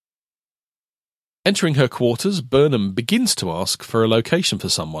 Entering her quarters, Burnham begins to ask for a location for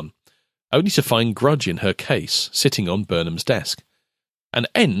someone, only to find Grudge in her case, sitting on Burnham's desk, and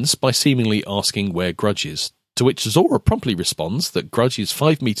ends by seemingly asking where Grudge is, to which Zora promptly responds that Grudge is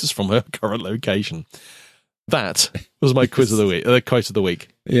 5 meters from her current location. That was my quiz of the week, quote of the week.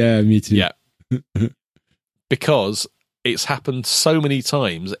 Yeah, me too. Yeah. Because it's happened so many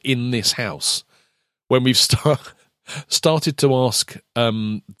times in this house when we've started to ask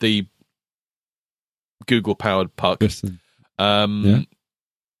the Google-powered puck a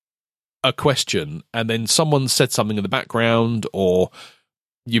question, and then someone said something in the background, or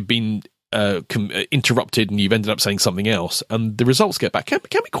you've been interrupted and you've ended up saying something else, and the results get back. Can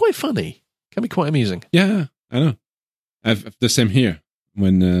be quite funny. Can be quite amusing. Yeah, I know. I've the same here.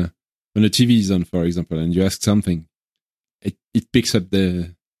 When the TV is on, for example, and you ask something, it picks up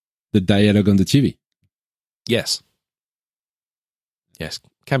the dialogue on the TV. Yes. Yes,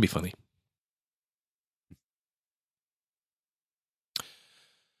 can be funny.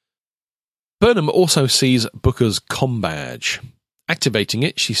 Burnham also sees Booker's comm badge. Activating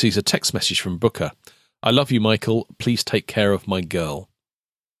it, she sees a text message from Booker. "I love you, Michael. Please take care of my girl."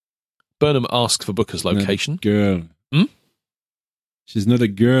 Burnham asks for Booker's location. Girl. She's not a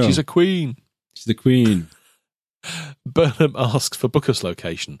girl. She's a queen. She's the queen. Burnham asks for Booker's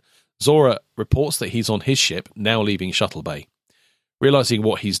location. Zora reports that he's on his ship, now leaving Shuttle Bay. Realizing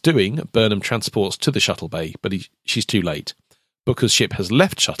what he's doing, Burnham transports to the shuttle bay, but she's too late. Booker's ship has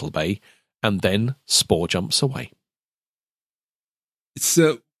left shuttle bay, and then Spore jumps away.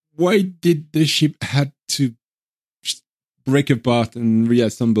 So why did the ship had to break apart and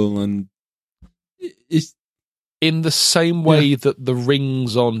reassemble? And it's in the same way that the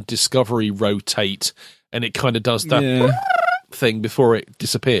rings on Discovery rotate, and it kind of does that thing before it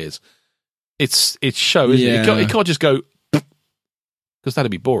disappears. It's show, isn't it? It can't just go, because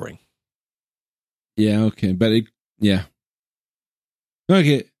that'd be boring. Yeah, okay, but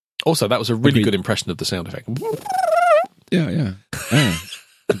okay. Also, that was a really good impression of the sound effect. Yeah.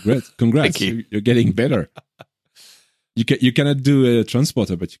 Congrats. Thank you. You're getting better. You cannot do a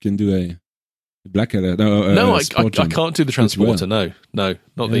transporter, but you can do a Blackadder. No, I can't do the transporter. Well. No,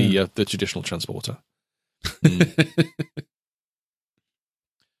 not the traditional transporter.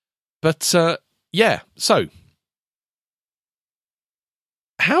 But so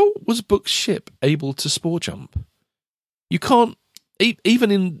how was Book's ship able to spore jump? You can't, even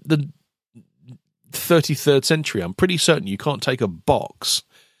in the 33rd century, I'm pretty certain you can't take a box,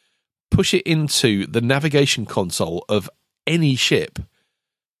 push it into the navigation console of any ship,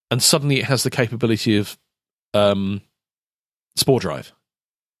 and suddenly it has the capability of spore drive.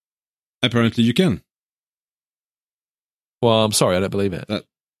 Apparently you can. Well, I'm sorry, I don't believe it.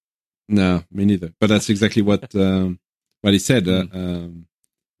 No, me neither. But that's exactly what he said.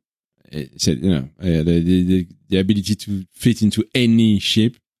 He said, the ability to fit into any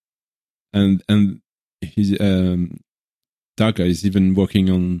ship, and his Tarka is even working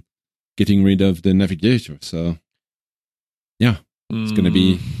on getting rid of the navigator. So, yeah, it's going to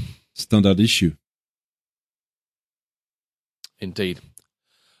be standard issue. Indeed.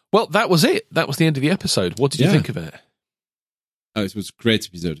 Well, that was it. That was the end of the episode. What did you think of it? Oh, it was a great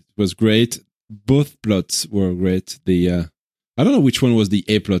episode. It was great. Both plots were great. I don't know which one was the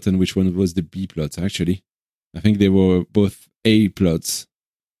A plot and which one was the B plot, actually. I think they were both A plots.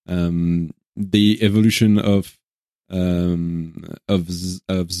 The evolution of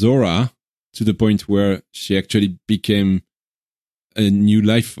Zora to the point where she actually became a new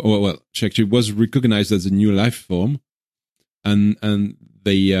life, she actually was recognized as a new life form, and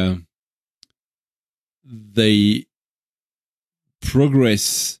they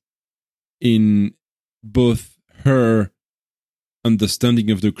progress in both her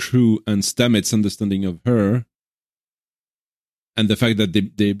understanding of the crew and Stamets' understanding of her, and the fact that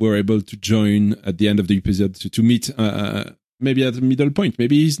they were able to join at the end of the episode to meet maybe at the middle point.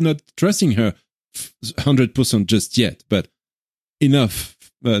 Maybe he's not trusting her 100% just yet, but enough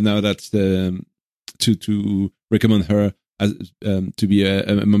now that to recommend her as to be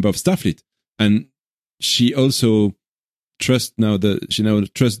a member of Starfleet. And she also trusts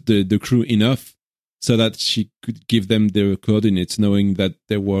the crew enough so that she could give them their coordinates, knowing that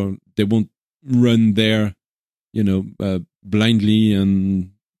they won't run there, blindly and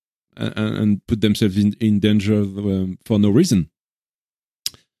put themselves in danger for no reason.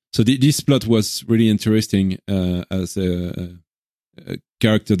 So this plot was really interesting as a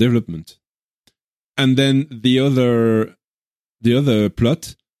character development. And then the other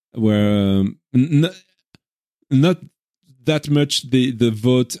plot were not that much the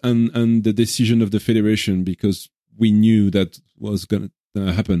vote and the decision of the Federation, because we knew that was going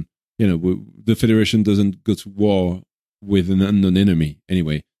to happen. The Federation doesn't go to war with an unknown enemy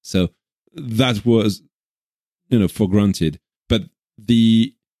anyway. So that was, for granted. But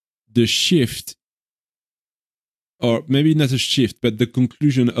the shift, or maybe not a shift, but the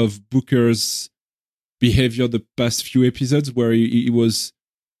conclusion of Booker's behavior the past few episodes, where he was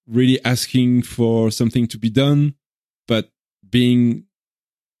really asking for something to be done, but being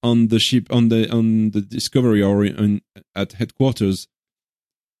on the ship, on the Discovery or at headquarters,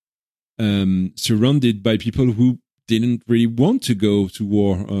 surrounded by people who didn't really want to go to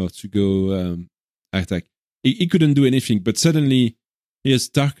war or to go attack. He couldn't do anything, but suddenly here's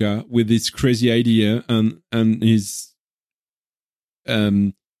Tarka with this crazy idea and his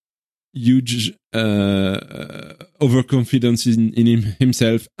huge overconfidence in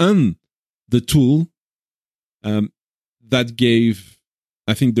himself, and the tool that gave,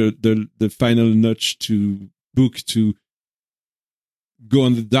 I think, the final nudge to Book to go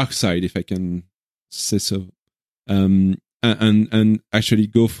on the dark side, if I can say so, and actually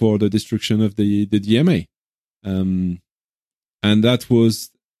go for the destruction of the DMA. And that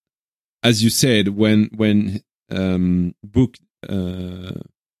was, as you said, when Book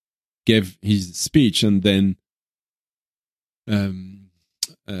gave his speech, and then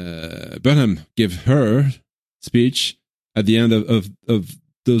Burnham gave her speech at the end of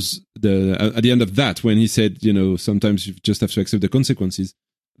at the end of that, when he said, sometimes you just have to accept the consequences,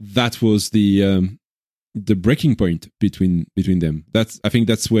 that was the breaking point between them. I think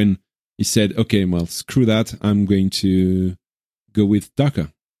that's when he said, okay, well, screw that, I'm going to go with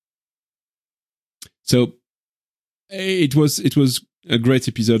Taka. So it was a great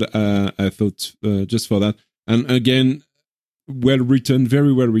episode, I thought, just for that. And again, well written,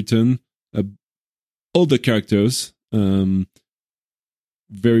 very well written. All the characters, very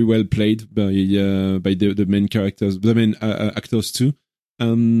well played by the main characters, the main actors too.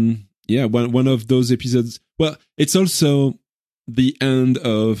 One of those episodes. Well, it's also the end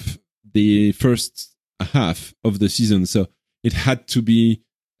of the first half of the season, so it had to be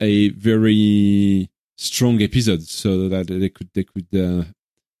a very strong episode so that they could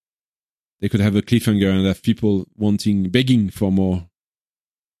have a cliffhanger and have people begging for more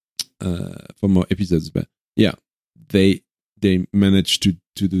episodes. But yeah, they managed to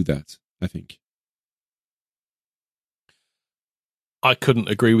do that, I think. I couldn't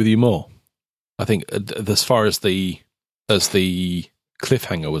agree with you more. I think as far as the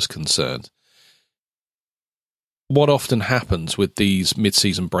cliffhanger was concerned, what often happens with these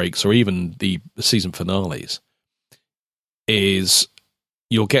mid-season breaks or even the season finales is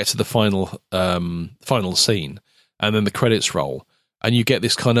you'll get to the final scene and then the credits roll and you get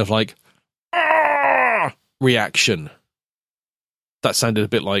this kind of like reaction. That sounded a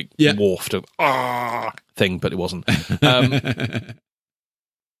bit like Worf thing, but it wasn't.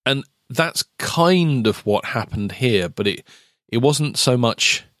 And that's kind of what happened here, but it wasn't so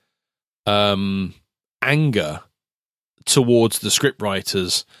much anger towards the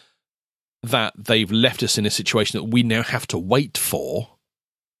scriptwriters that they've left us in a situation that we now have to wait for.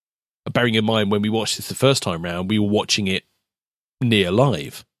 Bearing in mind, when we watched this the first time round, we were watching it near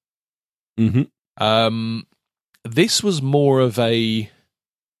live. Mm-hmm. This was more of a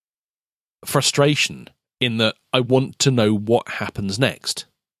frustration in that I want to know what happens next.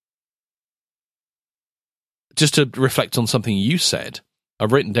 Just to reflect on something you said,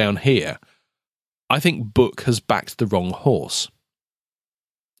 I've written down here, I think Book has backed the wrong horse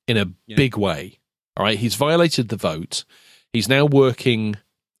in a big way. All right, he's violated the vote. He's now working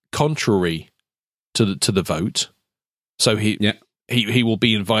contrary to the vote, so he will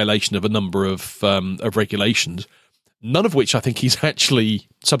be in violation of a number of regulations, none of which I think he's actually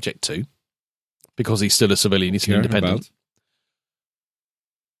subject to, because he's still a civilian. He's an independent.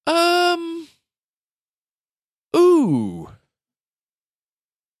 Ooh.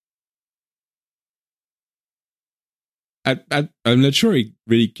 I'm not sure he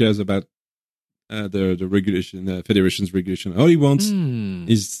really cares about the regulation, the Federation's regulation. All he wants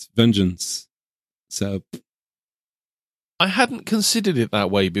is vengeance. So I hadn't considered it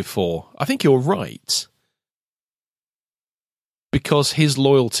that way before. I think you're right. Because his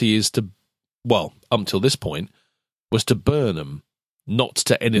loyalty is to, well, up until this point, was to Burnham, not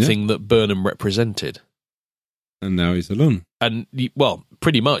to anything that Burnham represented. And now he's alone. And, well,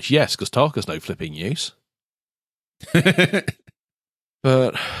 pretty much, yes, because Tarka's no flipping use.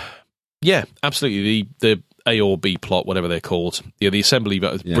 But, yeah, absolutely. The A or B plot, whatever they're called. Yeah, the assembly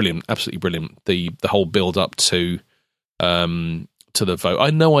vote was brilliant, absolutely brilliant. The whole build up to the vote.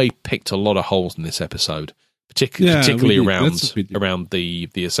 I know I picked a lot of holes in this episode, particularly around the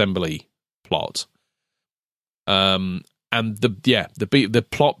assembly plot. And the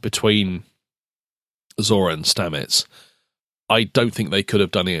plot between Zora and Stamets, I don't think they could have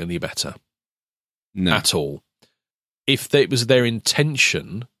done it any better. No. At all. If it was their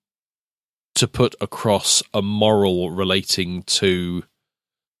intention to put across a moral relating to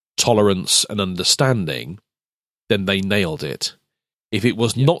tolerance and understanding, then they nailed it. If it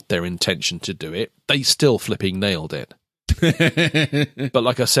was not their intention to do it, they still flipping nailed it. But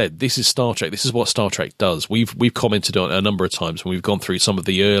like I said, this is Star Trek. This is what Star Trek does. We've commented on it a number of times when we've gone through some of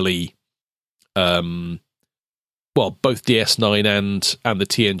the early, both DS9 and the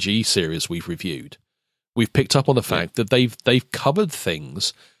TNG series we've reviewed. We've picked up on the fact that they've covered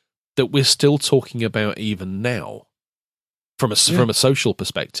things that we're still talking about even now, from a social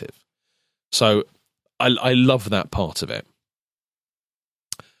perspective. So I love that part of it.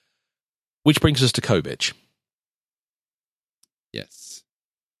 Which brings us to Kobich. Yes.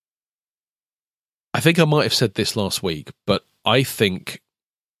 I think I might have said this last week, but I think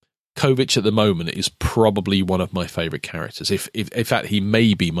Kobich at the moment is probably one of my favourite characters. If in fact, he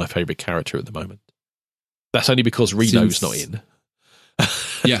may be my favourite character at the moment. That's only because Reno's not in.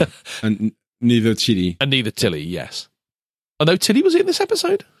 Yeah, and neither Tilly. And neither Tilly, yes. Oh no, Tilly was in this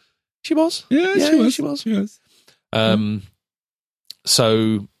episode? She was? Yeah, she was.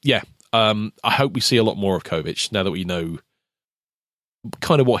 So, yeah. I hope we see a lot more of Kobich now that we know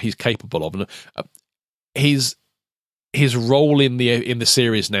kind of what he's capable of. And his role in the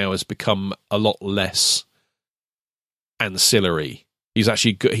series now has become a lot less ancillary. He's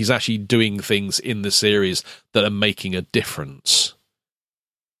actually doing things in the series that are making a difference.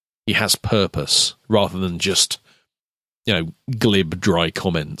 He has purpose rather than just, glib, dry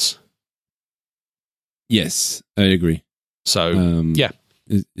comments. Yes, I agree. So, yeah.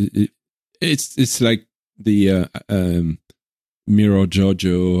 It's like the Mirror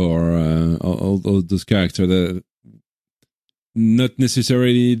Jojo or all those characters that not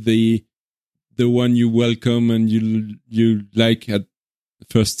necessarily the one you welcome and you like at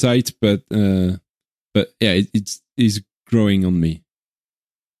first sight, but yeah, it's growing on me.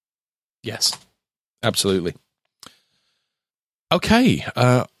 Yes, absolutely. Okay,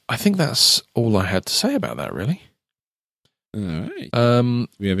 I think that's all I had to say about that, really. All right.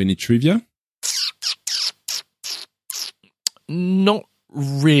 We have any trivia? Not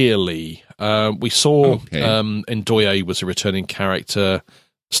really. We saw Ndoye was a returning character,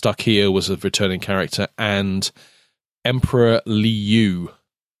 Stuck Here was a returning character, and Emperor Liu,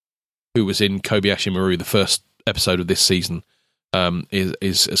 who was in Kobayashi Maru, the first episode of this season,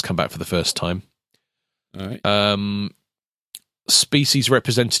 has come back for the first time. All right. Species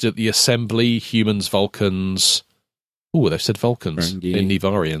represented at the Assembly: humans, Vulcans. Oh, they've said Vulcans in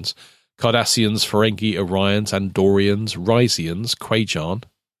Nivarians. Cardassians, Ferengi, Orions, Andorians, Ryzians, Quajan,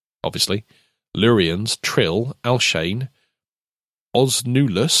 obviously, Lurians, Trill, Alshane,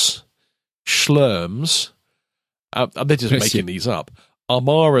 Osnulus, Schlurms. They're just making these up.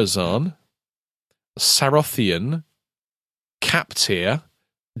 Armarazan, Sarothian, Captir,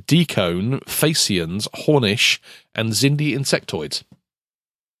 Decone, Phacians, Hornish, and Zindi insectoids.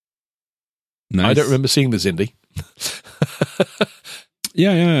 Nice. I don't remember seeing the Zindi.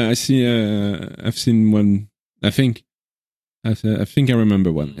 Yeah. I see. I've seen one. I think I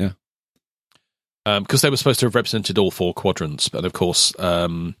remember one. Yeah. Because they were supposed to have represented all four quadrants, but of course,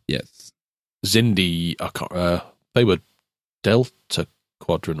 yes, Zindi. They were Delta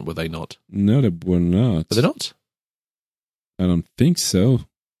quadrant, were they not? No, they were not. Were they not? I don't think so.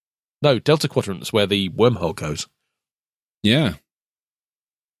 No, Delta quadrant is where the wormhole goes. Yeah.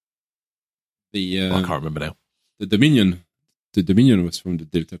 I can't remember now. The Dominion. The Dominion was from the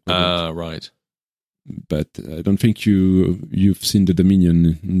Delta quadrant. Right. But I don't think you've seen the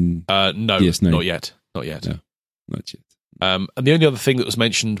Dominion. No, DS9. not yet. Not yet. No, not yet. And the only other thing that was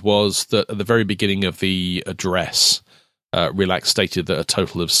mentioned was that at the very beginning of the address, Relax stated that a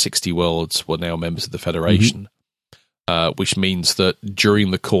total of 60 worlds were now members of the Federation, which means that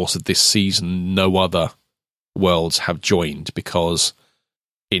during the course of this season, no other worlds have joined, because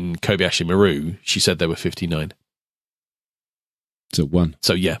in Kobayashi Maru, she said there were 59. So one.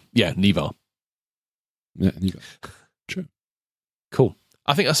 So yeah, Nivar. Yeah, Nivar. True. Cool.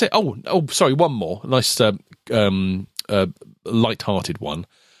 I think I said. Oh, sorry. One more nice, light-hearted one.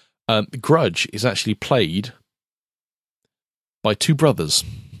 Grudge is actually played by two brothers.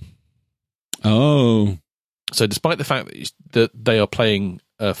 Oh. So despite the fact that they are playing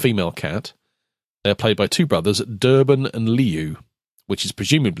a female cat, they are played by two brothers, Durban and Liu, which is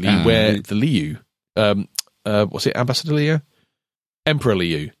presumably where the Liu, what's it, Ambassador Liu? Emperor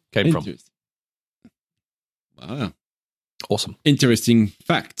Liu came from. Wow. Awesome. Interesting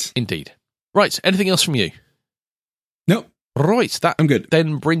fact. Indeed. Right, anything else from you? No. Right, that I'm good.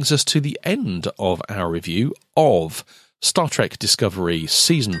 Then brings us to the end of our review of Star Trek Discovery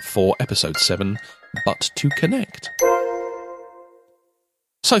Season 4, Episode 7, But to Connect.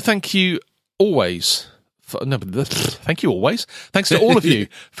 So thank you always. Thank you always. Thanks to all of you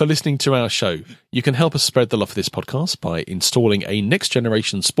for listening to our show. You can help us spread the love of this podcast by installing a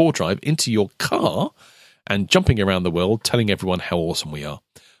next-generation Spore drive into your car and jumping around the world telling everyone how awesome we are.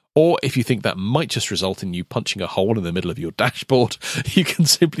 Or if you think that might just result in you punching a hole in the middle of your dashboard, you can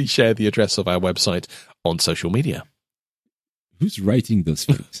simply share the address of our website on social media. Who's writing those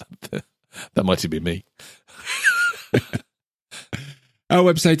things? That might be me.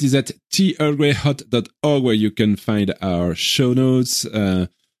 Our website is at tearlgreyhot.org, where you can find our show notes,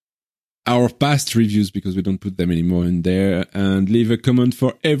 our past reviews, because we don't put them anymore in there, and leave a comment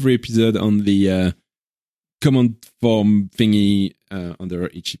for every episode on the comment form thingy under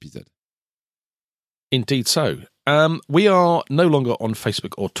each episode. Indeed so. We are no longer on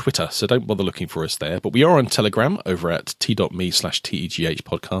Facebook or Twitter, so don't bother looking for us there. But we are on Telegram over at t.me/TEGH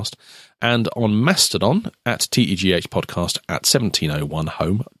podcast, and on Mastodon at TEGH podcast at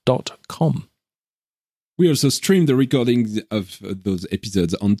 1701home.com. We also stream the recordings of those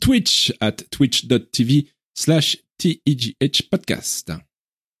episodes on Twitch at twitch.tv/TEGH podcast.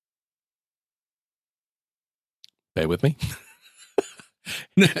 Bear with me.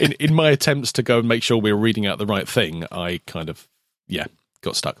 in my attempts to go and make sure we were reading out the right thing, I kind of,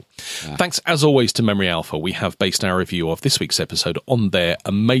 got stuck. Thanks, as always, to Memory Alpha. We have based our review of this week's episode on their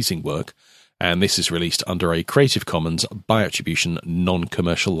amazing work, and this is released under a Creative Commons by attribution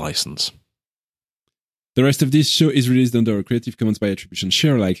non-commercial license. The rest of this show is released under a Creative Commons by attribution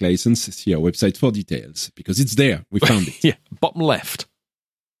share-alike license. See our website for details, because it's there. We found it. Yeah, bottom left.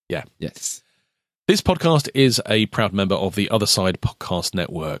 Yeah. Yes. This podcast is a proud member of the Other Side Podcast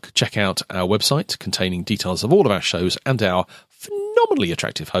Network. Check out our website containing details of all of our shows and our phenomenally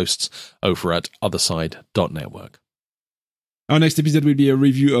attractive hosts over at otherside.network. Our next episode will be a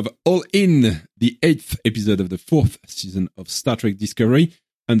review of All In, the 8th episode of the 4th season of Star Trek Discovery,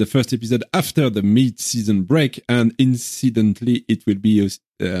 and the first episode after the mid-season break, and incidentally, it will be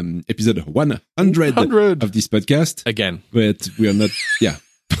episode 100 of this podcast. Again. But we are not,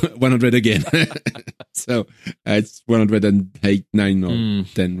 100 again. So it's 108, 9 or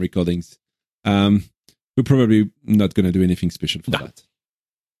 10 recordings. We're probably not going to do anything special for that.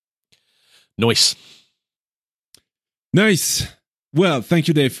 Nice. Well, thank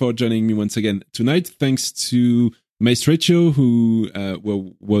you, Dave, for joining me once again tonight. Thanks to Maestrecho, who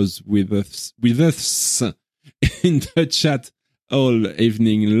was with us in the chat all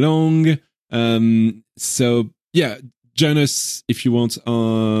evening long. Join us if you want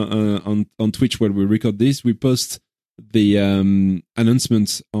on Twitch where we record this. We post the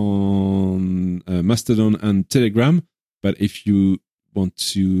announcements on Mastodon and Telegram. But if you want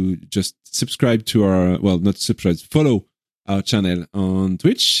to just subscribe to our, follow our channel on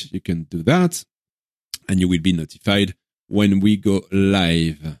Twitch, you can do that. And you will be notified when we go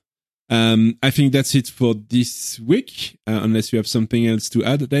live. I think that's it for this week, unless you have something else to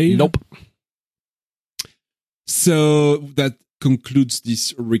add, Dave? Nope. So that concludes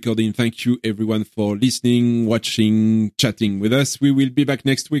this recording. Thank you, everyone, for listening, watching, chatting with us. We will be back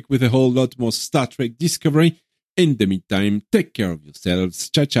next week with a whole lot more Star Trek Discovery. In the meantime, take care of yourselves.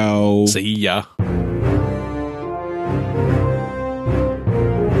 Ciao, ciao. See ya.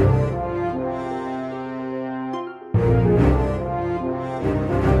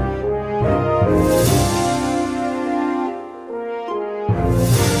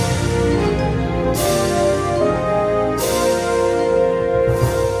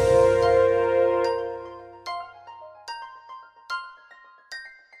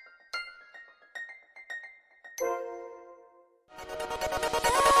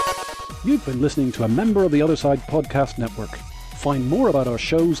 You've been listening to a member of the Other Side Podcast Network. Find more about our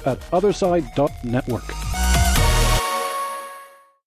shows at otherside.network.